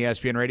Sportsmanlike on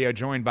ESPN Radio,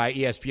 joined by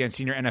ESPN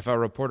senior NFL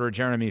reporter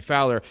Jeremy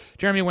Fowler.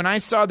 Jeremy, when I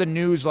saw the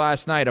news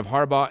last night of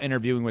Harbaugh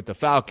interviewing with the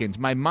Falcons,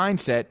 my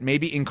mindset,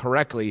 maybe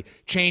incorrectly,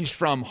 changed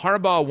from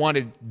Harbaugh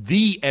wanted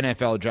the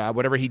NFL job,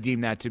 whatever he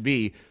deemed that to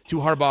be, to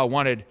Harbaugh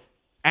wanted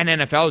an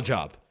NFL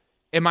job.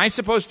 Am I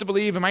supposed to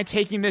believe, am I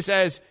taking this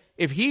as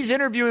if he's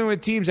interviewing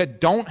with teams that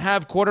don't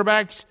have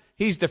quarterbacks,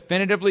 he's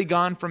definitively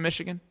gone from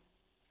Michigan?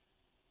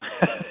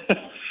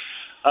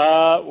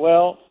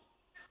 Well,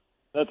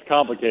 that's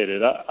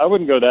complicated. I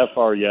wouldn't go that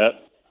far yet.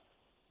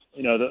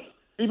 You know, the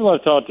people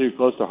I've talked to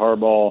close to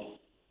Harbaugh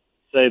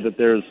say that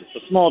there's a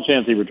small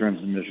chance he returns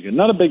to Michigan.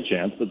 Not a big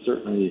chance, but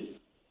certainly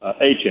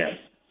a chance.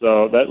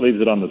 So that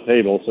leaves it on the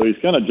table. So he's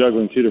kind of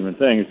juggling two different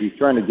things. He's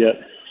trying to get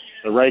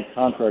the right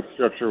contract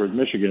structure with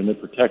Michigan that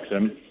protects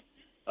him,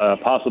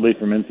 possibly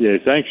from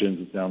NCAA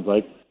sanctions, it sounds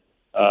like.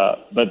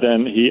 But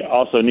then he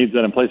also needs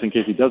that in place in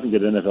case he doesn't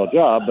get an NFL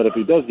job. But if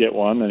he does get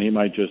one, then he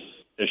might just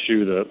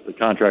issue the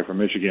contract from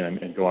Michigan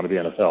and go on to the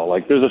NFL.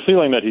 Like, there's a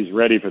feeling that he's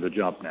ready for the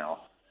jump now.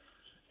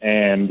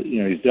 And,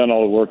 you know, he's done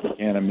all the work he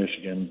can in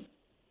Michigan,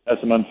 has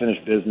some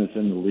unfinished business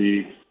in the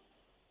league.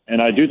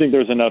 And I do think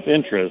there's enough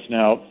interest.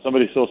 Now,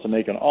 somebody's supposed to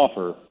make an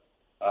offer.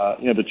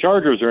 You know, the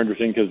Chargers are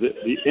interesting because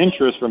the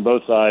interest from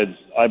both sides,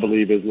 I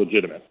believe, is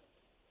legitimate.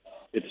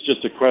 It's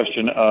just a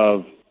question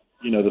of,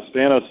 you know, the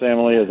Spanos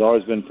family has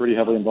always been pretty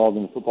heavily involved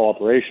in the football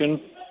operation.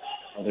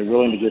 Are they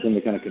willing to give him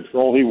the kind of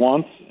control he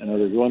wants, and are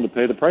they willing to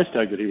pay the price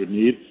tag that he would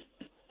need?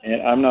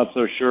 And I'm not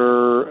so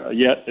sure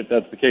yet if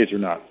that's the case or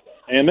not.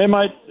 And they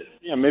might,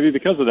 you know, maybe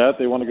because of that,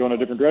 they want to go in a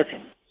different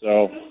direction.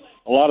 So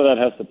a lot of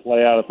that has to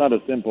play out. It's not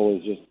as simple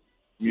as just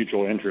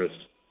mutual interest.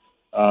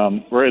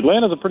 Where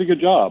Atlanta's a pretty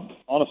good job,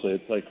 honestly.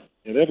 It's like,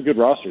 you know, they have a good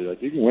roster.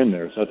 Like, you can win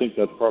there. So I think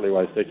that's partly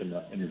why he's taking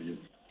the interview.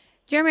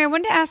 Jeremy, I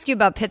wanted to ask you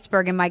about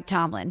Pittsburgh and Mike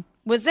Tomlin.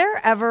 Was there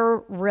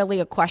ever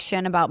really a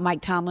question about Mike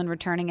Tomlin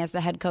returning as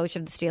the head coach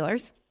of the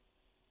Steelers?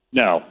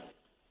 No,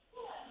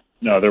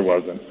 there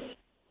wasn't.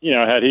 You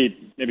know, had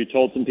he maybe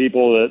told some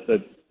people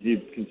that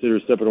he'd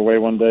consider stepping away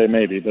one day,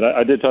 maybe. But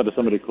I did talk to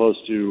somebody close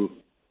to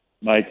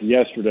Mike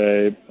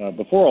yesterday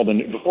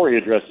before he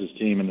addressed his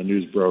team and the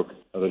news broke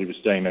that he was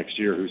staying next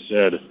year, who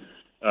said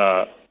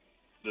that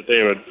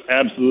they would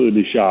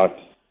absolutely be shocked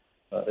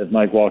if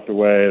Mike walked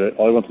away, that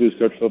all he wants to do is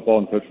coach football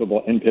and coach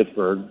football in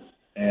Pittsburgh.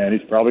 And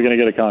he's probably going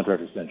to get a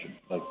contract extension.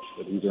 Like,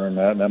 he's earned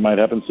that, and that might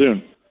happen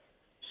soon.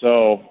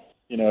 So,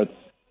 you know,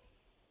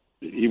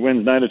 he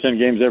wins 9 to 10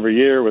 games every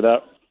year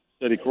without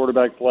steady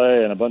quarterback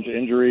play and a bunch of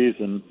injuries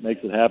and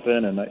makes it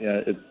happen. And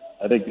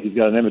I think he's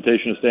got an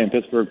invitation to stay in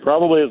Pittsburgh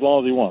probably as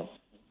long as he wants.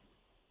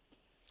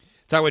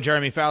 Talk with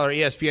Jeremy Fowler,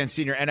 ESPN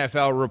senior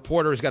NFL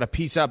reporter, who's got a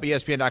piece up,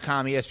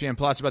 ESPN.com, ESPN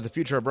Plus, about the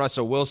future of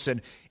Russell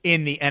Wilson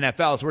in the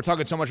NFL. So we're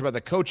talking so much about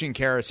the coaching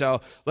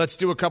carousel. Let's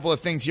do a couple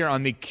of things here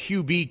on the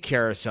QB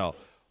carousel.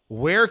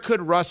 Where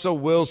could Russell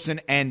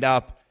Wilson end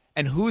up,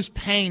 and who's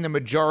paying the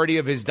majority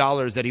of his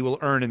dollars that he will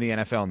earn in the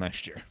NFL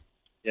next year?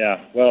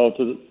 Yeah, well,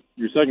 to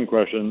your second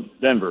question,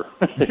 Denver.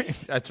 That's what they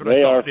I thought.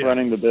 They are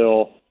fronting the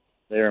bill.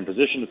 They are in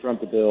position to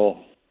front the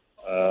bill.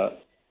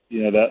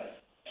 You know, that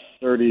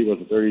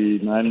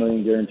 39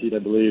 million guaranteed, I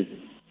believe,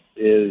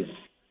 is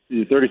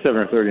 37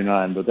 or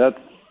 39, but that's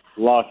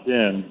locked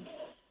in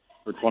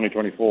for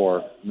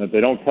 2024. And if they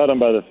don't cut them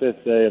by the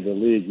fifth day of the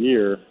league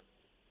year,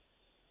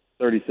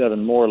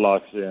 37 more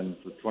locks in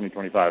for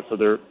 2025.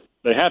 So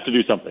they have to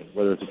do something,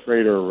 whether it's a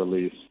trade or a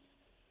release,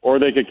 or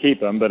they could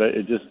keep him, but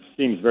it just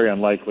seems very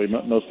unlikely.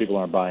 Most people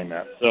aren't buying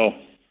that. So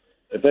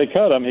if they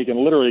cut him, he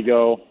can literally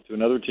go to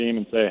another team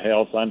and say, hey,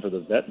 I'll sign for the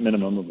vet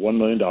minimum of $1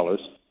 million.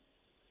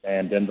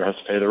 And Denver has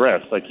to pay the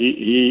rest. Like,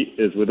 he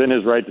is within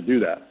his right to do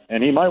that.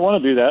 And he might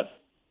want to do that,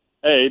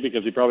 A,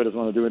 because he probably doesn't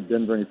want to do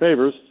Denver any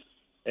favors,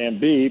 and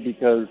B,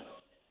 because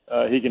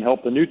he can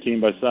help the new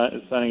team by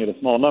signing at a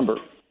small number.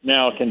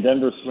 Now, can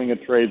Denver swing a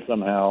trade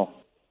somehow?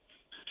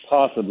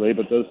 Possibly,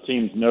 but those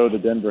teams know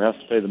that Denver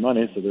has to pay the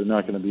money, so they're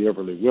not going to be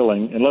overly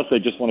willing, unless they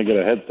just want to get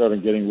a head start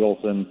on getting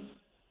Wilson.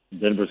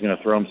 Denver's going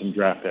to throw him some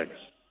draft picks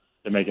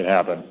to make it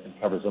happen and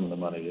cover some of the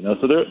money, you know.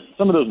 So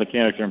some of those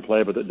mechanics are in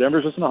play, but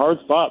Denver's just in a hard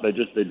spot. They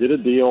did a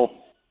deal.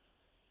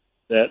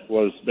 that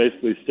was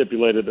basically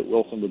stipulated that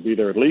Wilson would be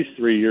there at least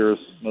 3 years,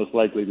 most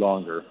likely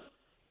longer.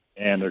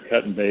 And they're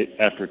cutting bait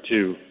after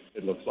 2,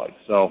 it looks like.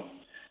 So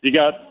you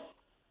got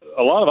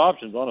a lot of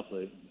options,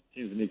 honestly.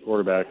 Teams that need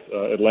quarterbacks.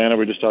 Atlanta,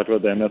 we just talked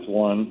about them. That's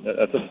one.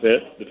 That's a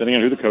fit, depending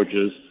on who the coach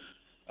is.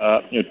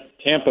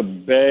 Tampa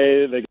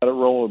Bay, they got it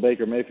rolling with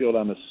Baker Mayfield.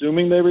 I'm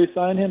assuming they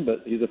re-sign him,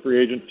 but he's a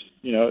free agent.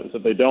 So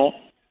if they don't,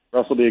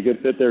 Russell will be a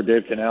good fit there.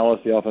 Dave Canales,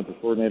 the offensive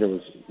coordinator,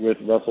 was with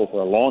Russell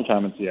for a long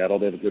time in Seattle.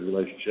 They have a good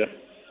relationship.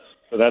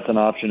 So that's an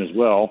option as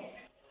well.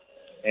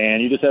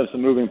 And you just have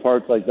some moving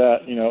parts like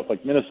that.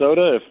 Like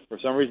Minnesota, if for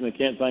some reason they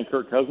can't sign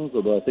Kirk Cousins,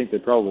 although I think they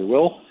probably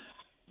will,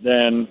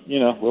 then,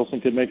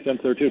 Wilson could make sense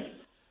there too.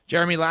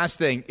 Jeremy, last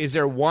thing. Is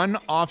there one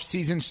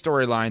off-season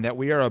storyline that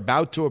we are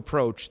about to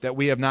approach that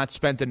we have not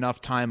spent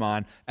enough time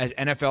on as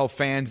NFL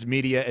fans,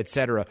 media,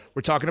 etc.?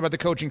 We're talking about the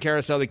coaching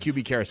carousel, the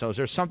QB carousel. Is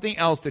there something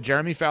else that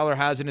Jeremy Fowler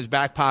has in his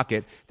back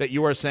pocket that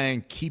you are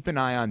saying, keep an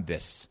eye on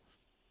this?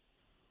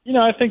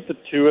 I think the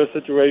Tua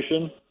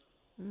situation,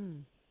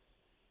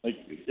 like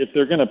if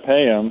they're going to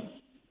pay him,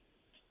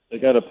 they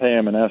got to pay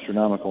him an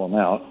astronomical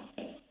amount.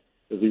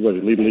 Because he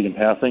was lead the league in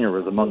passing or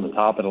was among the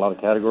top in a lot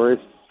of categories.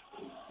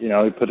 He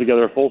put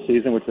together a full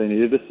season, which they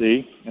needed to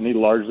see, and he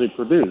largely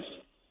produced.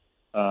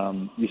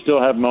 You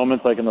still have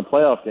moments like in the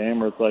playoff game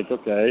where it's like,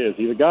 okay, is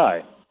he the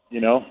guy? I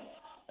know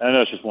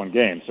it's just one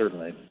game,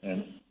 certainly,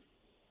 and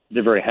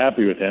they're very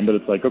happy with him, but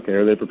it's like, okay,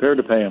 are they prepared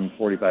to pay him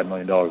 $45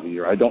 million a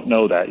year? I don't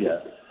know that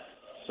yet.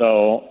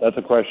 So that's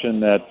a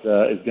question that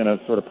is going to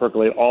sort of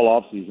percolate all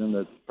offseason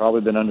that's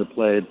probably been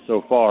underplayed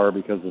so far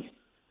because of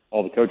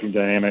all the coaching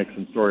dynamics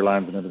and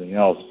storylines and everything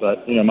else.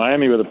 But,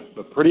 Miami with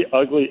a pretty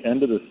ugly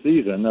end of the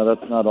season. Now,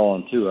 that's not all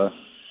on Tua.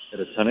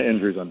 Had a ton of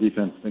injuries on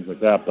defense, things like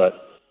that. But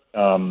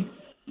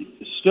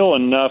still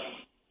enough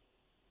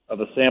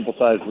of a sample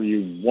size where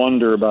you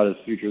wonder about his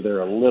future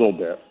there a little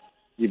bit,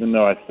 even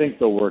though I think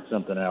they'll work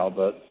something out.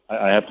 But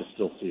I have to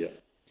still see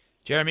it.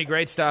 Jeremy,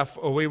 great stuff.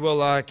 We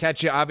will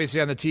catch you, obviously,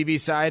 on the TV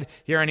side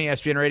here on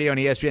ESPN Radio and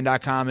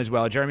ESPN.com as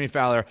well. Jeremy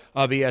Fowler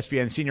of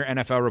ESPN, senior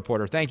NFL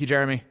reporter. Thank you,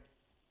 Jeremy.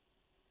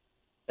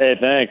 Hey,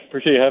 thanks.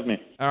 Appreciate you having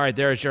me. All right,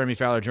 there is Jeremy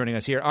Fowler joining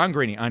us here on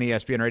Greeny on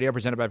ESPN Radio,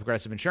 presented by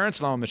Progressive Insurance.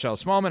 Hello, Michelle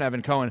Smallman,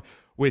 Evan Cohen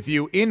with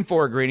you in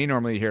for Greeny.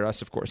 Normally you hear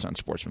us, of course, on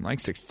Sportsmanlike,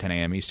 6 to 10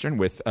 a.m. Eastern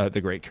with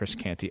the great Chris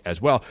Canty as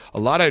well. A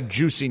lot of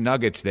juicy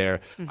nuggets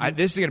there.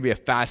 This is going to be a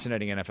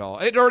fascinating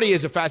NFL. It already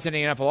is a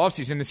fascinating NFL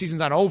offseason. The season's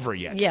not over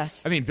yet.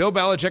 Yes. I mean, Bill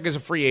Belichick is a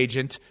free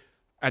agent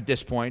at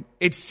this point.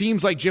 It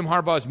seems like Jim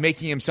Harbaugh is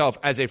making himself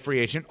as a free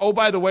agent. Oh,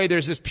 by the way,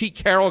 there's this Pete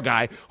Carroll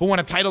guy who won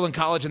a title in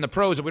college in the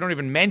pros that we don't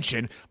even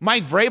mention.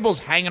 Mike Vrabel's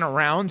hanging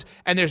around,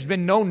 and there's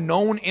been no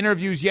known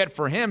interviews yet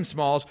for him,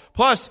 Smalls.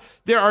 Plus,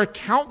 there are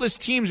countless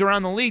teams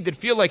around the league that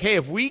feel like, hey,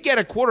 if we get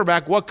a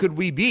quarterback, what could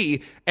we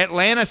be?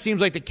 Atlanta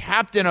seems like the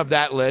captain of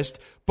that list,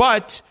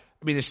 but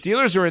the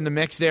Steelers are in the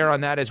mix there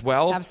on that as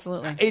well.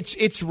 Absolutely.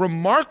 It's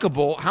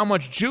remarkable how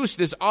much juice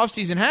this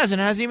offseason has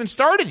and hasn't even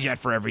started yet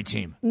for every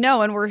team.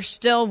 No, and we're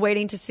still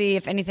waiting to see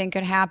if anything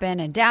could happen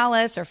in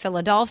Dallas or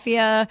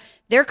Philadelphia.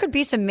 There could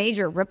be some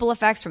major ripple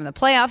effects from the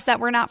playoffs that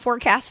we're not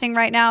forecasting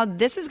right now.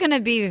 This is going to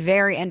be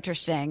very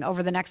interesting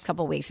over the next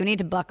couple of weeks. We need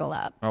to buckle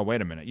up. Oh,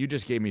 wait a minute. You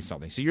just gave me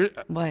something. So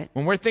what?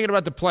 When we're thinking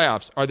about the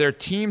playoffs, are there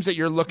teams that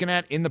you're looking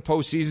at in the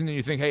postseason and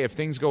you think, hey, if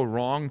things go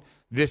wrong,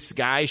 this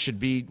guy should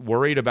be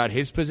worried about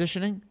his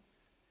positioning?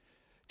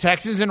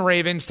 Texans and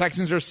Ravens.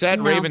 Texans are set.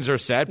 No. Ravens are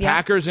set. Yeah.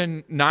 Packers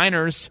and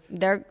Niners.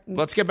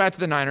 Let's get back to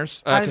the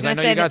Niners because I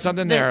know you got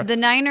something there. The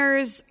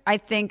Niners, I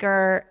think,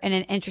 are in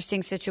an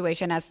interesting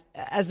situation as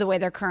the way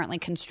they're currently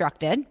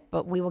constructed,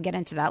 but we will get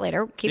into that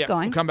later. Keep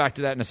going. We'll come back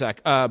to that in a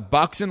sec.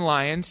 Bucks and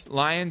Lions.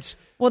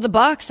 Well, the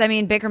Bucks,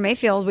 Baker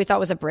Mayfield, we thought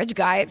was a bridge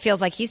guy. It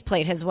feels like he's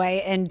played his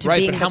way into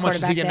being the quarterback. Right, but how much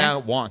does he now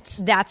want?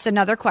 That's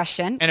another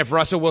question. And if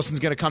Russell Wilson's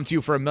going to come to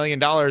you for $1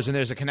 million, and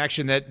there's a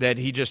connection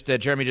that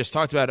Jeremy just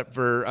talked about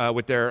for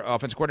with their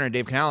offensive coordinator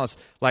Dave Canales,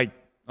 okay.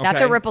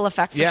 That's a ripple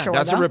effect for sure. Yeah,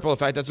 that's a ripple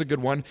effect. That's a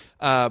good one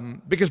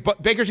because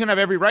Baker's going to have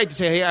every right to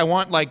say, "Hey, I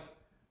want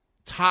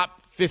top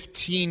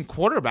 15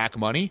 quarterback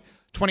money."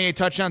 28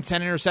 touchdowns,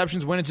 10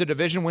 interceptions, wins a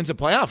division, wins a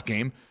playoff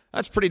game.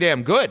 That's pretty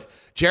damn good.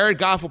 Jared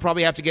Goff will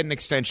probably have to get an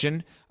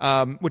extension,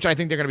 which I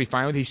think they're going to be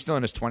fine with. He's still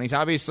in his 20s.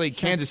 Obviously,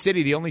 sure. Kansas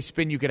City, the only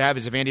spin you could have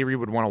is if Andy Reid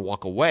would want to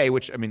walk away,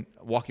 which,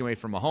 walking away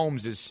from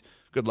Mahomes is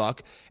good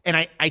luck. And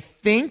I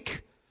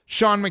think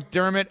Sean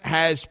McDermott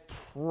has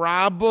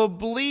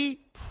probably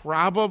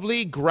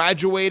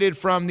graduated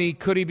from the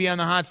could he be on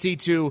the hot seat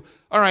to,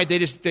 all right, they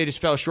just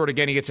fell short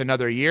again. He gets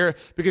another year.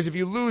 Because if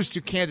you lose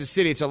to Kansas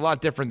City, it's a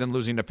lot different than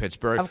losing to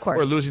Pittsburgh. Of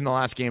course. Or losing the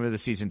last game of the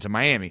season to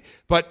Miami.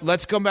 But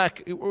let's come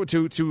back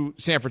to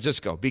San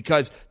Francisco,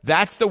 because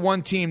that's the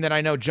one team that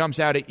I know jumps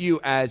out at you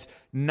as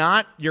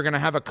not you're going to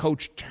have a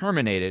coach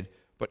terminated,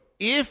 but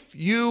if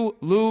you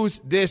lose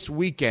this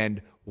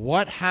weekend,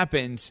 what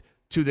happens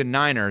to the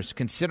Niners,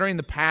 considering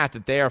the path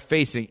that they are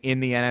facing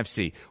in the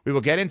NFC? We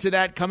will get into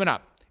that coming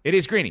up. It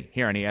is Greeny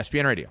here on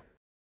ESPN Radio.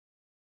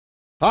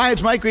 Hi,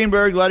 it's Mike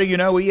Greenberg letting you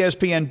know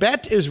ESPN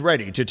Bet is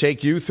ready to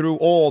take you through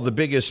all the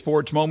biggest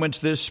sports moments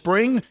this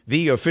spring.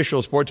 The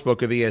official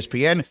sportsbook of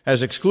ESPN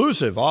has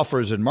exclusive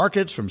offers and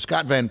markets from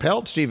Scott Van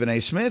Pelt, Stephen A.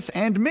 Smith,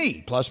 and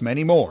me, plus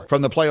many more.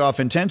 From the playoff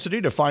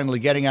intensity to finally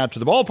getting out to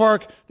the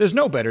ballpark, there's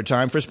no better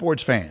time for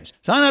sports fans.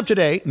 Sign up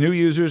today. New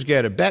users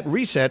get a bet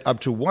reset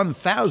up to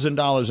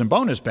 $1,000 in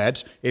bonus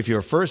bets if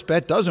your first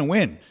bet doesn't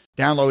win.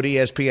 Download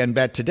ESPN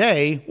Bet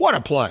today. What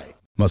a play.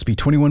 Must be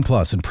 21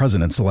 plus and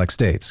present in select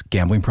states.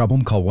 Gambling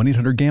problem? Call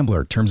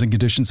 1-800-GAMBLER. Terms and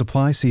conditions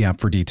apply. See app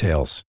for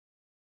details.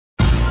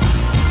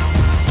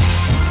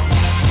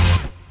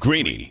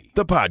 Greeny,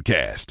 the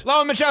podcast.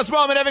 Hello, Michelle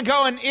Spellman, Evan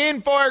Cohen,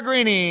 in for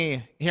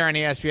Greeny here on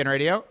ESPN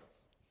Radio.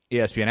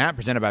 ESPN app,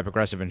 presented by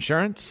Progressive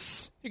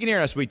Insurance. You can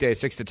hear us weekdays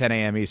 6 to 10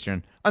 a.m.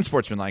 Eastern on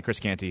Sportsmanlike. Chris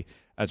Canty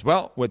as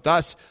well with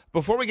us.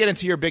 Before we get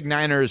into your big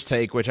Niners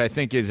take, which I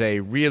think is a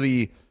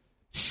really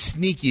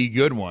sneaky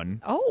good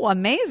one. Oh,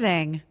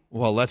 amazing.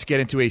 Well, let's get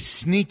into a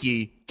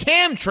sneaky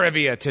Cam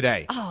trivia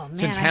today. Oh, man,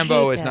 since I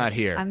Hembo hate is this. not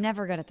here. I'm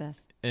never good at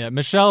this. Yeah,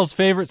 Michelle's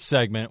favorite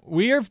segment.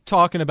 We are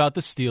talking about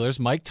the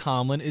Steelers. Mike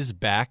Tomlin is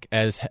back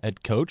as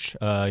head coach.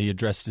 He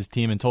addressed his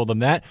team and told them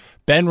that.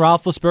 Ben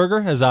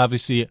Roethlisberger has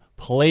obviously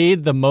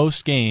played the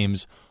most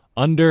games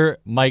under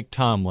Mike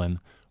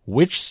Tomlin.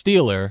 Which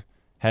Steeler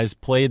has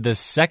played the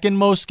second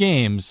most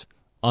games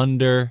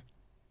under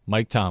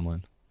Mike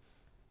Tomlin?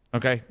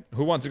 Okay,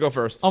 who wants to go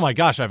first? Oh, my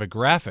gosh, I have a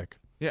graphic.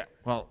 Yeah,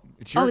 well,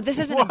 it's your... Oh, this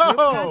isn't a group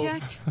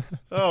project?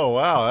 Oh,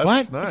 wow. That's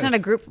What? nice. It's not a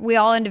group. We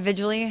all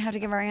individually have to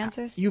give our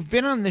answers? You've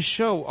been on this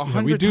show 100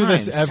 times. We do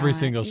this every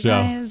single You show.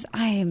 Guys,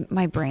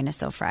 my brain is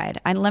so fried.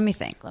 Let me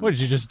think. What,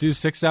 did you just do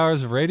 6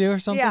 hours of radio or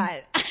something? Yeah.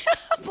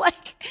 I'm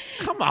like,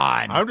 Come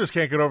on. I just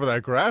can't get over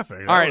that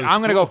graphic. All right,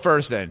 I'm going to go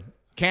first then.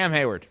 Cam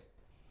Hayward.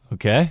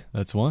 Okay,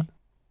 that's one.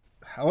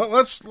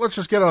 Let's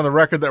just get on the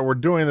record that we're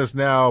doing this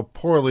now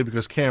poorly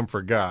because Cam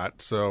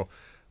forgot. So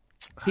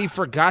He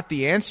forgot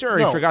the answer, or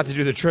No. he forgot to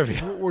do the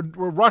trivia? we're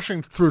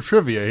rushing through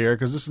trivia here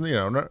because this is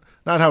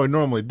not how we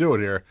normally do it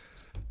here.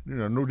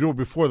 Do it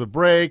before the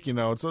break.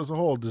 It's a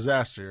whole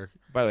disaster here.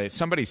 By the way,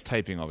 somebody's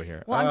typing over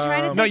here. well, I'm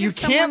trying to think No, of you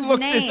can't someone's look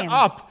name. this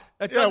up.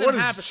 That Yeah, doesn't what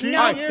is happen. cheating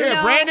All right, here? here,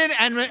 No. Brandon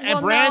and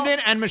Well, Brandon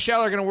no. and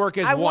Michelle are going to work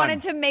as I one.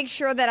 wanted to make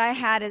sure that I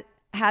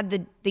had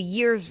the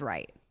years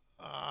right.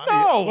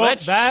 No, Well,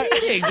 that's that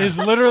cheating. is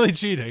literally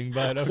cheating.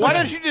 But okay. Why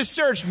don't you just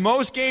search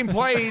most games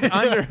played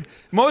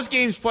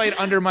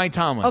under Mike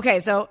Tomlin? Okay,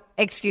 so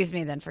excuse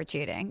me then for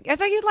cheating. I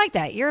thought you'd like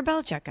that. You're a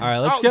Belichick guy. All right,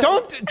 let's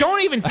Oh, get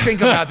don't even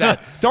think about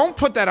that. Don't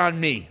put that on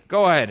me.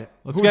 Go ahead.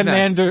 let's Who's get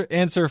next? an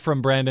answer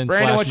from Brandon.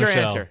 Brandon, what's your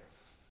Michelle. answer?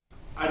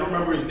 I don't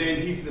remember his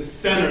name. He's the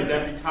center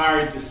that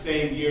retired the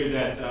same year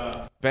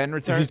that Ben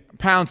retired.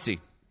 Pouncey.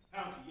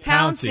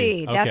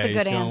 Pouncey. That's Okay, a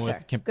good he's going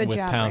answer. with, Good with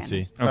job,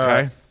 Pouncey.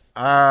 Brandon.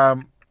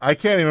 Okay. I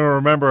can't even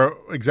remember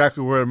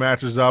exactly where it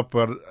matches up,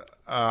 but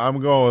I'm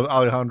going with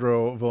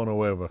Alejandro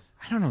Villanueva.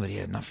 I don't know that he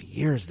had enough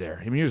years there.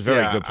 I mean, he was a very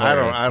Yeah, good player. I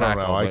don't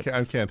tackle, know. but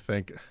I can't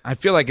think. I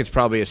feel like it's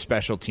probably a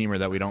special teamer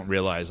that we don't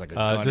realize. Like a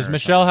gunner Does or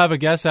Michelle have a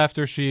guess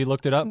after she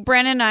looked it up?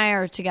 Brandon and I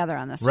are together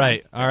on this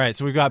Right. All right.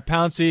 So we've got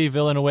Pouncey,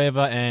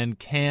 Villanueva, and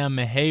Cam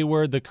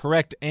Hayward. The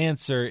correct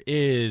answer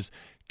is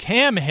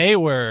Cam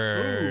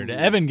Hayward. Ooh.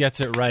 Evan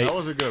gets it right. That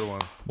was a good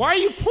one. Why are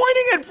you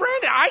pointing at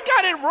Brandon? I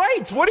got it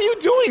right. What are you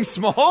doing,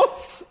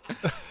 Smalls?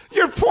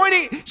 You're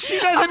pointing. She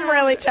doesn't. I'm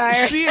really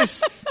tired. She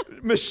is.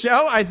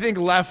 Michelle, I think,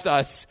 left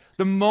us.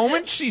 The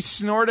moment she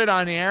snorted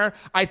on air,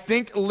 I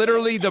think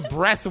literally the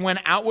breath went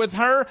out with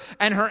her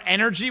and her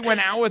energy went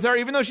out with her,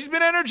 even though she's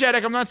been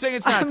energetic. I'm not saying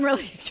it's not. I'm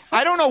really tired.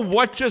 I don't know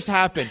what just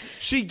happened.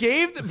 She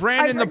gave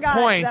Brandon the forgot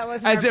point that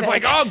wasn't as her if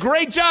like, pick. oh,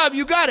 great job,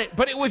 you got it.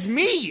 But it was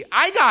me.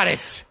 I got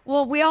it.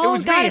 Well, we It all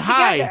was got me. it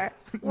Hi. together.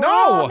 We're No.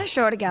 all on the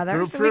show together,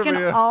 Group so we can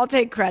trivia. all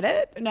take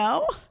credit.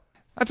 No?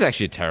 That's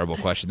actually a terrible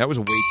question. That was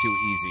way too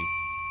easy.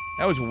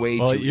 That was way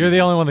Well, too you're easy.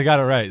 the only one that got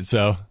it right.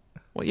 So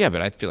Well, yeah,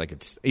 but I feel like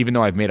it's, even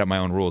though I've made up my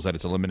own rules, that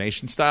it's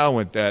elimination style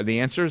with the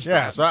answers.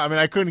 Yeah, so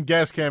I couldn't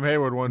guess Cam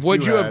Hayward once.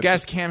 Would you have had.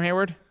 guessed Cam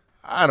Hayward?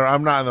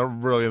 I'm not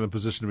really in the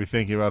position to be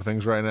thinking about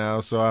things right now.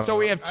 So I don't So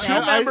we know. have two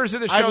members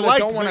of the show that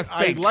don't want to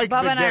think. I like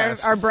Bubba the and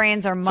guess. our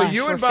brains are mush. So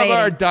you We're and Bubba fading.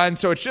 are done.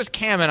 So it's just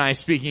Cam and I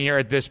speaking here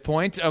at this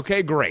point.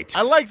 Okay, great.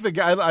 I like the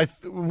guy.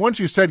 Once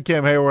you said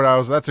Cam Hayward,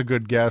 that's a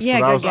good guess. Yeah,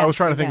 but good I was guess,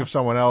 trying to good think of guess.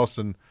 someone else.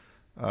 And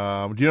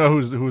do you know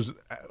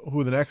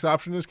who the next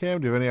option is?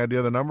 Cam, do you have any idea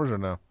of the numbers or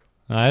no?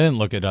 I didn't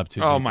look it up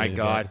too. Oh my deeply,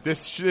 God,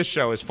 this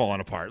show is falling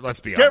apart. Let's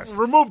be honest.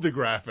 Remove the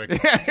graphic. I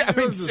mean, Doesn't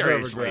deserve a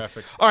seriously.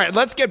 graphic. All right,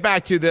 let's get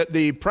back to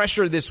the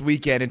pressure this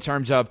weekend in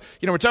terms of,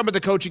 we're talking about the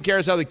coaching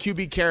carousel, the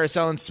QB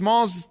carousel, and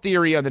Small's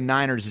theory on the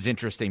Niners is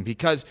interesting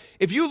because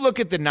if you look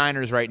at the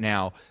Niners right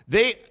now,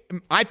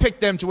 I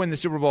picked them to win the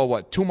Super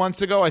Bowl, 2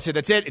 months ago? I said,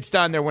 that's it. It's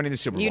done. They're winning the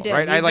Super Bowl. You did.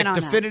 Right? You've I been on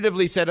that.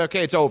 definitively said,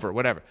 okay, it's over,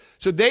 whatever.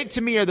 So they,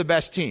 to me, are the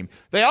best team.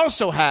 They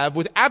also have,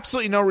 with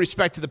absolutely no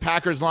respect to the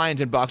Packers,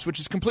 Lions, and Bucks, which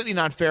is completely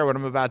not fair what I'm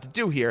I'm about to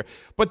do here.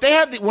 But they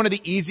have one of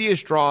the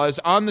easiest draws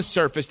on the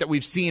surface that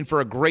we've seen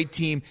for a great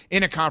team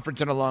in a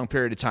conference in a long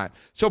period of time.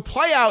 So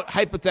play out,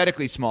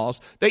 hypothetically, Smalls,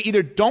 they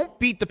either don't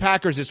beat the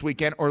Packers this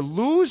weekend or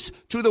lose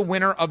to the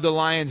winner of the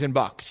Lions and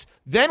Bucks.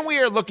 Then we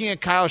are looking at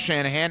Kyle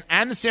Shanahan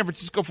and the San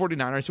Francisco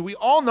 49ers, who we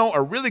all know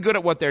are really good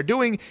at what they're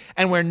doing,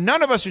 and where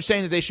none of us are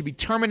saying that they should be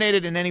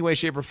terminated in any way,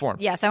 shape, or form.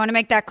 Yes, I want to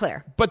make that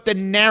clear. But the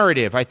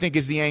narrative, I think,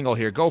 is the angle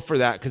here. Go for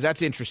that, because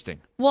that's interesting.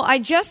 Well, I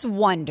just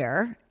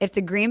wonder if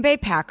the Green Bay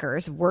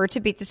Packers were to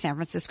beat the San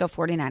Francisco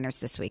 49ers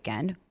this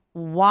weekend,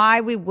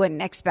 why we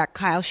wouldn't expect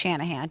Kyle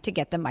Shanahan to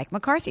get the Mike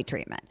McCarthy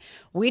treatment.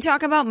 We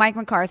talk about Mike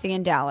McCarthy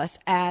in Dallas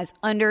as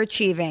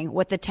underachieving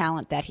with the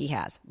talent that he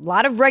has. A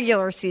lot of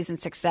regular season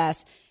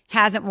success,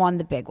 hasn't won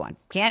the big one.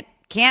 Can't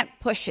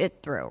push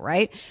it through,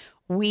 right?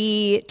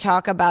 We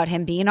talk about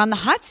him being on the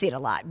hot seat a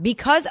lot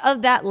because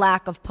of that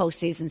lack of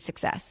postseason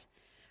success.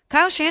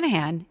 Kyle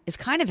Shanahan is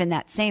kind of in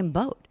that same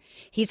boat.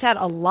 He's had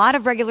a lot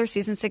of regular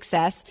season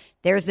success.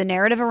 There's the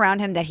narrative around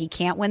him that he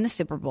can't win the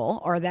Super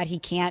Bowl or that he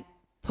can't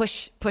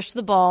push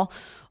the ball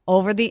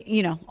over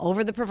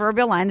the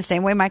proverbial line the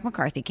same way Mike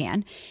McCarthy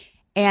can.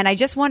 And I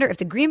just wonder if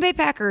the Green Bay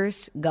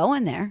Packers go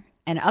in there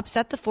and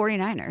upset the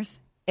 49ers,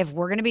 if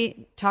we're going to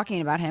be talking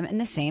about him in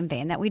the same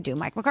vein that we do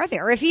Mike McCarthy,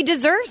 or if he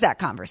deserves that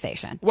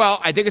conversation. Well,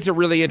 I think it's a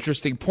really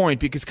interesting point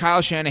because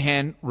Kyle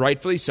Shanahan,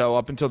 rightfully so,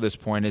 up until this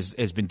point,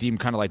 has been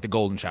deemed kind of like the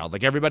golden child.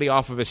 Like, everybody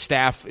off of his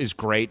staff is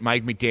great.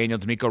 Mike McDaniel,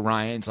 D'Amico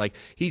Ryans, like,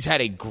 he's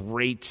had a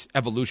great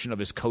evolution of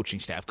his coaching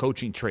staff,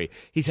 coaching tree.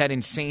 He's had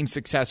insane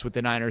success with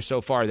the Niners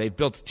so far. They've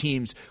built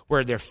teams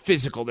where they're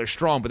physical, they're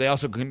strong, but they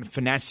also can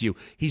finesse you.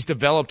 He's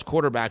developed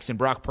quarterbacks in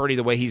Brock Purdy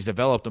the way he's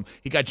developed them.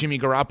 He got Jimmy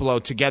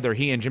Garoppolo together,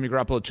 he and Jimmy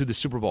Garoppolo, to the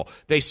Super Bowl.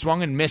 They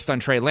swung and missed on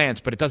Trey Lance,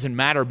 but it doesn't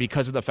matter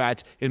because of the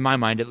fact, in my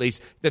mind at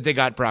least, that they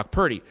got Brock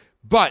Purdy.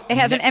 But it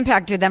hasn't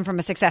impacted them from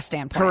a success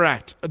standpoint.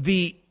 Correct.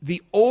 The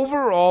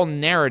overall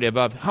narrative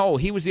of,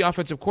 he was the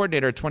offensive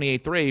coordinator at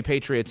 28-3,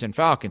 Patriots and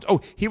Falcons.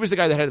 He was the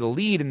guy that had the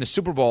lead in the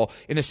Super Bowl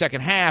in the second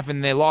half,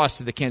 and they lost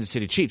to the Kansas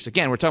City Chiefs.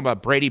 Again, we're talking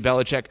about Brady,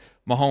 Belichick,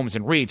 Mahomes,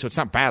 and Reed, so it's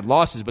not bad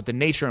losses, but the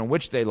nature in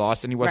which they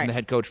lost, and he wasn't the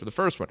head coach for the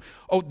first one.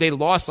 They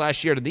lost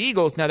last year to the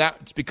Eagles. Now,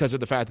 that's because of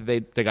the fact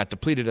that they got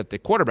depleted at the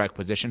quarterback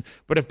position.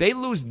 But if they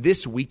lose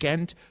this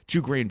weekend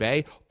to Green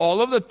Bay,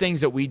 all of the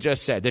things that we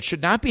just said that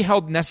should not be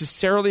held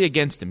necessarily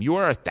against him, you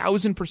are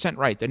 1,000%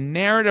 right. The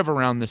narrative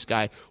around this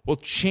guy will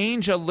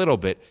change a little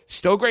bit.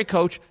 Still great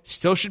coach,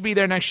 still should be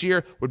there next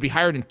year, would be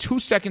hired in 2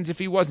 seconds if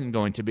he wasn't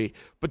going to be.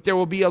 But there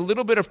will be a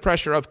little bit of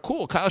pressure of,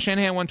 cool, Kyle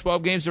Shanahan won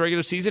 12 games in the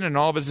regular season and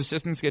all of his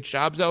assistants get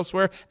jobs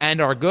elsewhere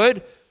and are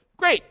good.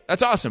 Great,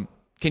 that's awesome.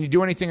 Can you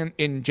do anything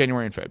in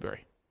January and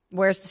February?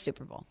 Where's the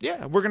Super Bowl?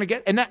 Yeah, we're going to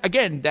get, and that,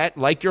 again, that,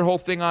 like your whole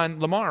thing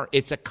on Lamar,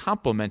 it's a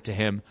compliment to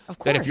him. Of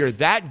course. That if you're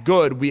that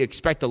good, we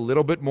expect a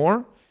little bit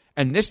more.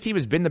 And this team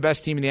has been the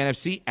best team in the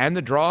NFC, and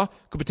the draw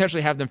could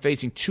potentially have them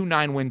facing 2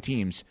 9-win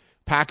teams,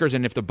 Packers,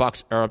 and if the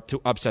Bucks are up to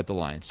upset the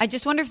Lions. I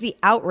just wonder if the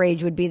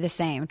outrage would be the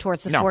same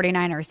towards the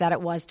 49ers that it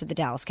was to the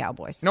Dallas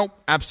Cowboys. Nope,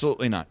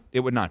 absolutely not.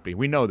 It would not be.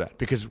 We know that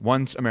because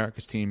one's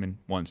America's team and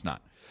one's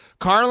not.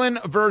 Carlin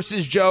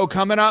versus Joe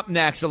coming up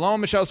next.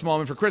 Along Michelle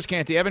Smallman for Chris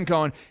Canty, Evan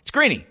Cohen. It's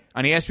Greeny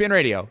on ESPN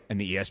Radio and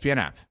the ESPN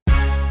app.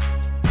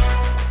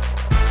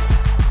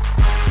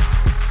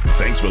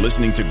 Thanks for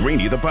listening to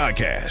Greeny the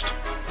podcast.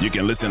 You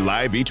can listen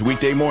live each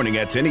weekday morning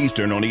at 10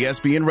 Eastern on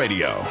ESPN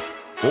Radio.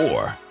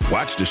 Or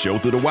watch the show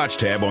through the Watch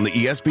tab on the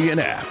ESPN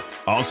app.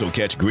 Also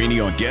catch Greeny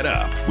on Get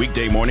Up,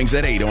 weekday mornings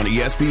at 8 on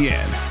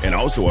ESPN. And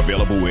also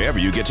available wherever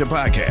you get your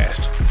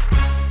podcast.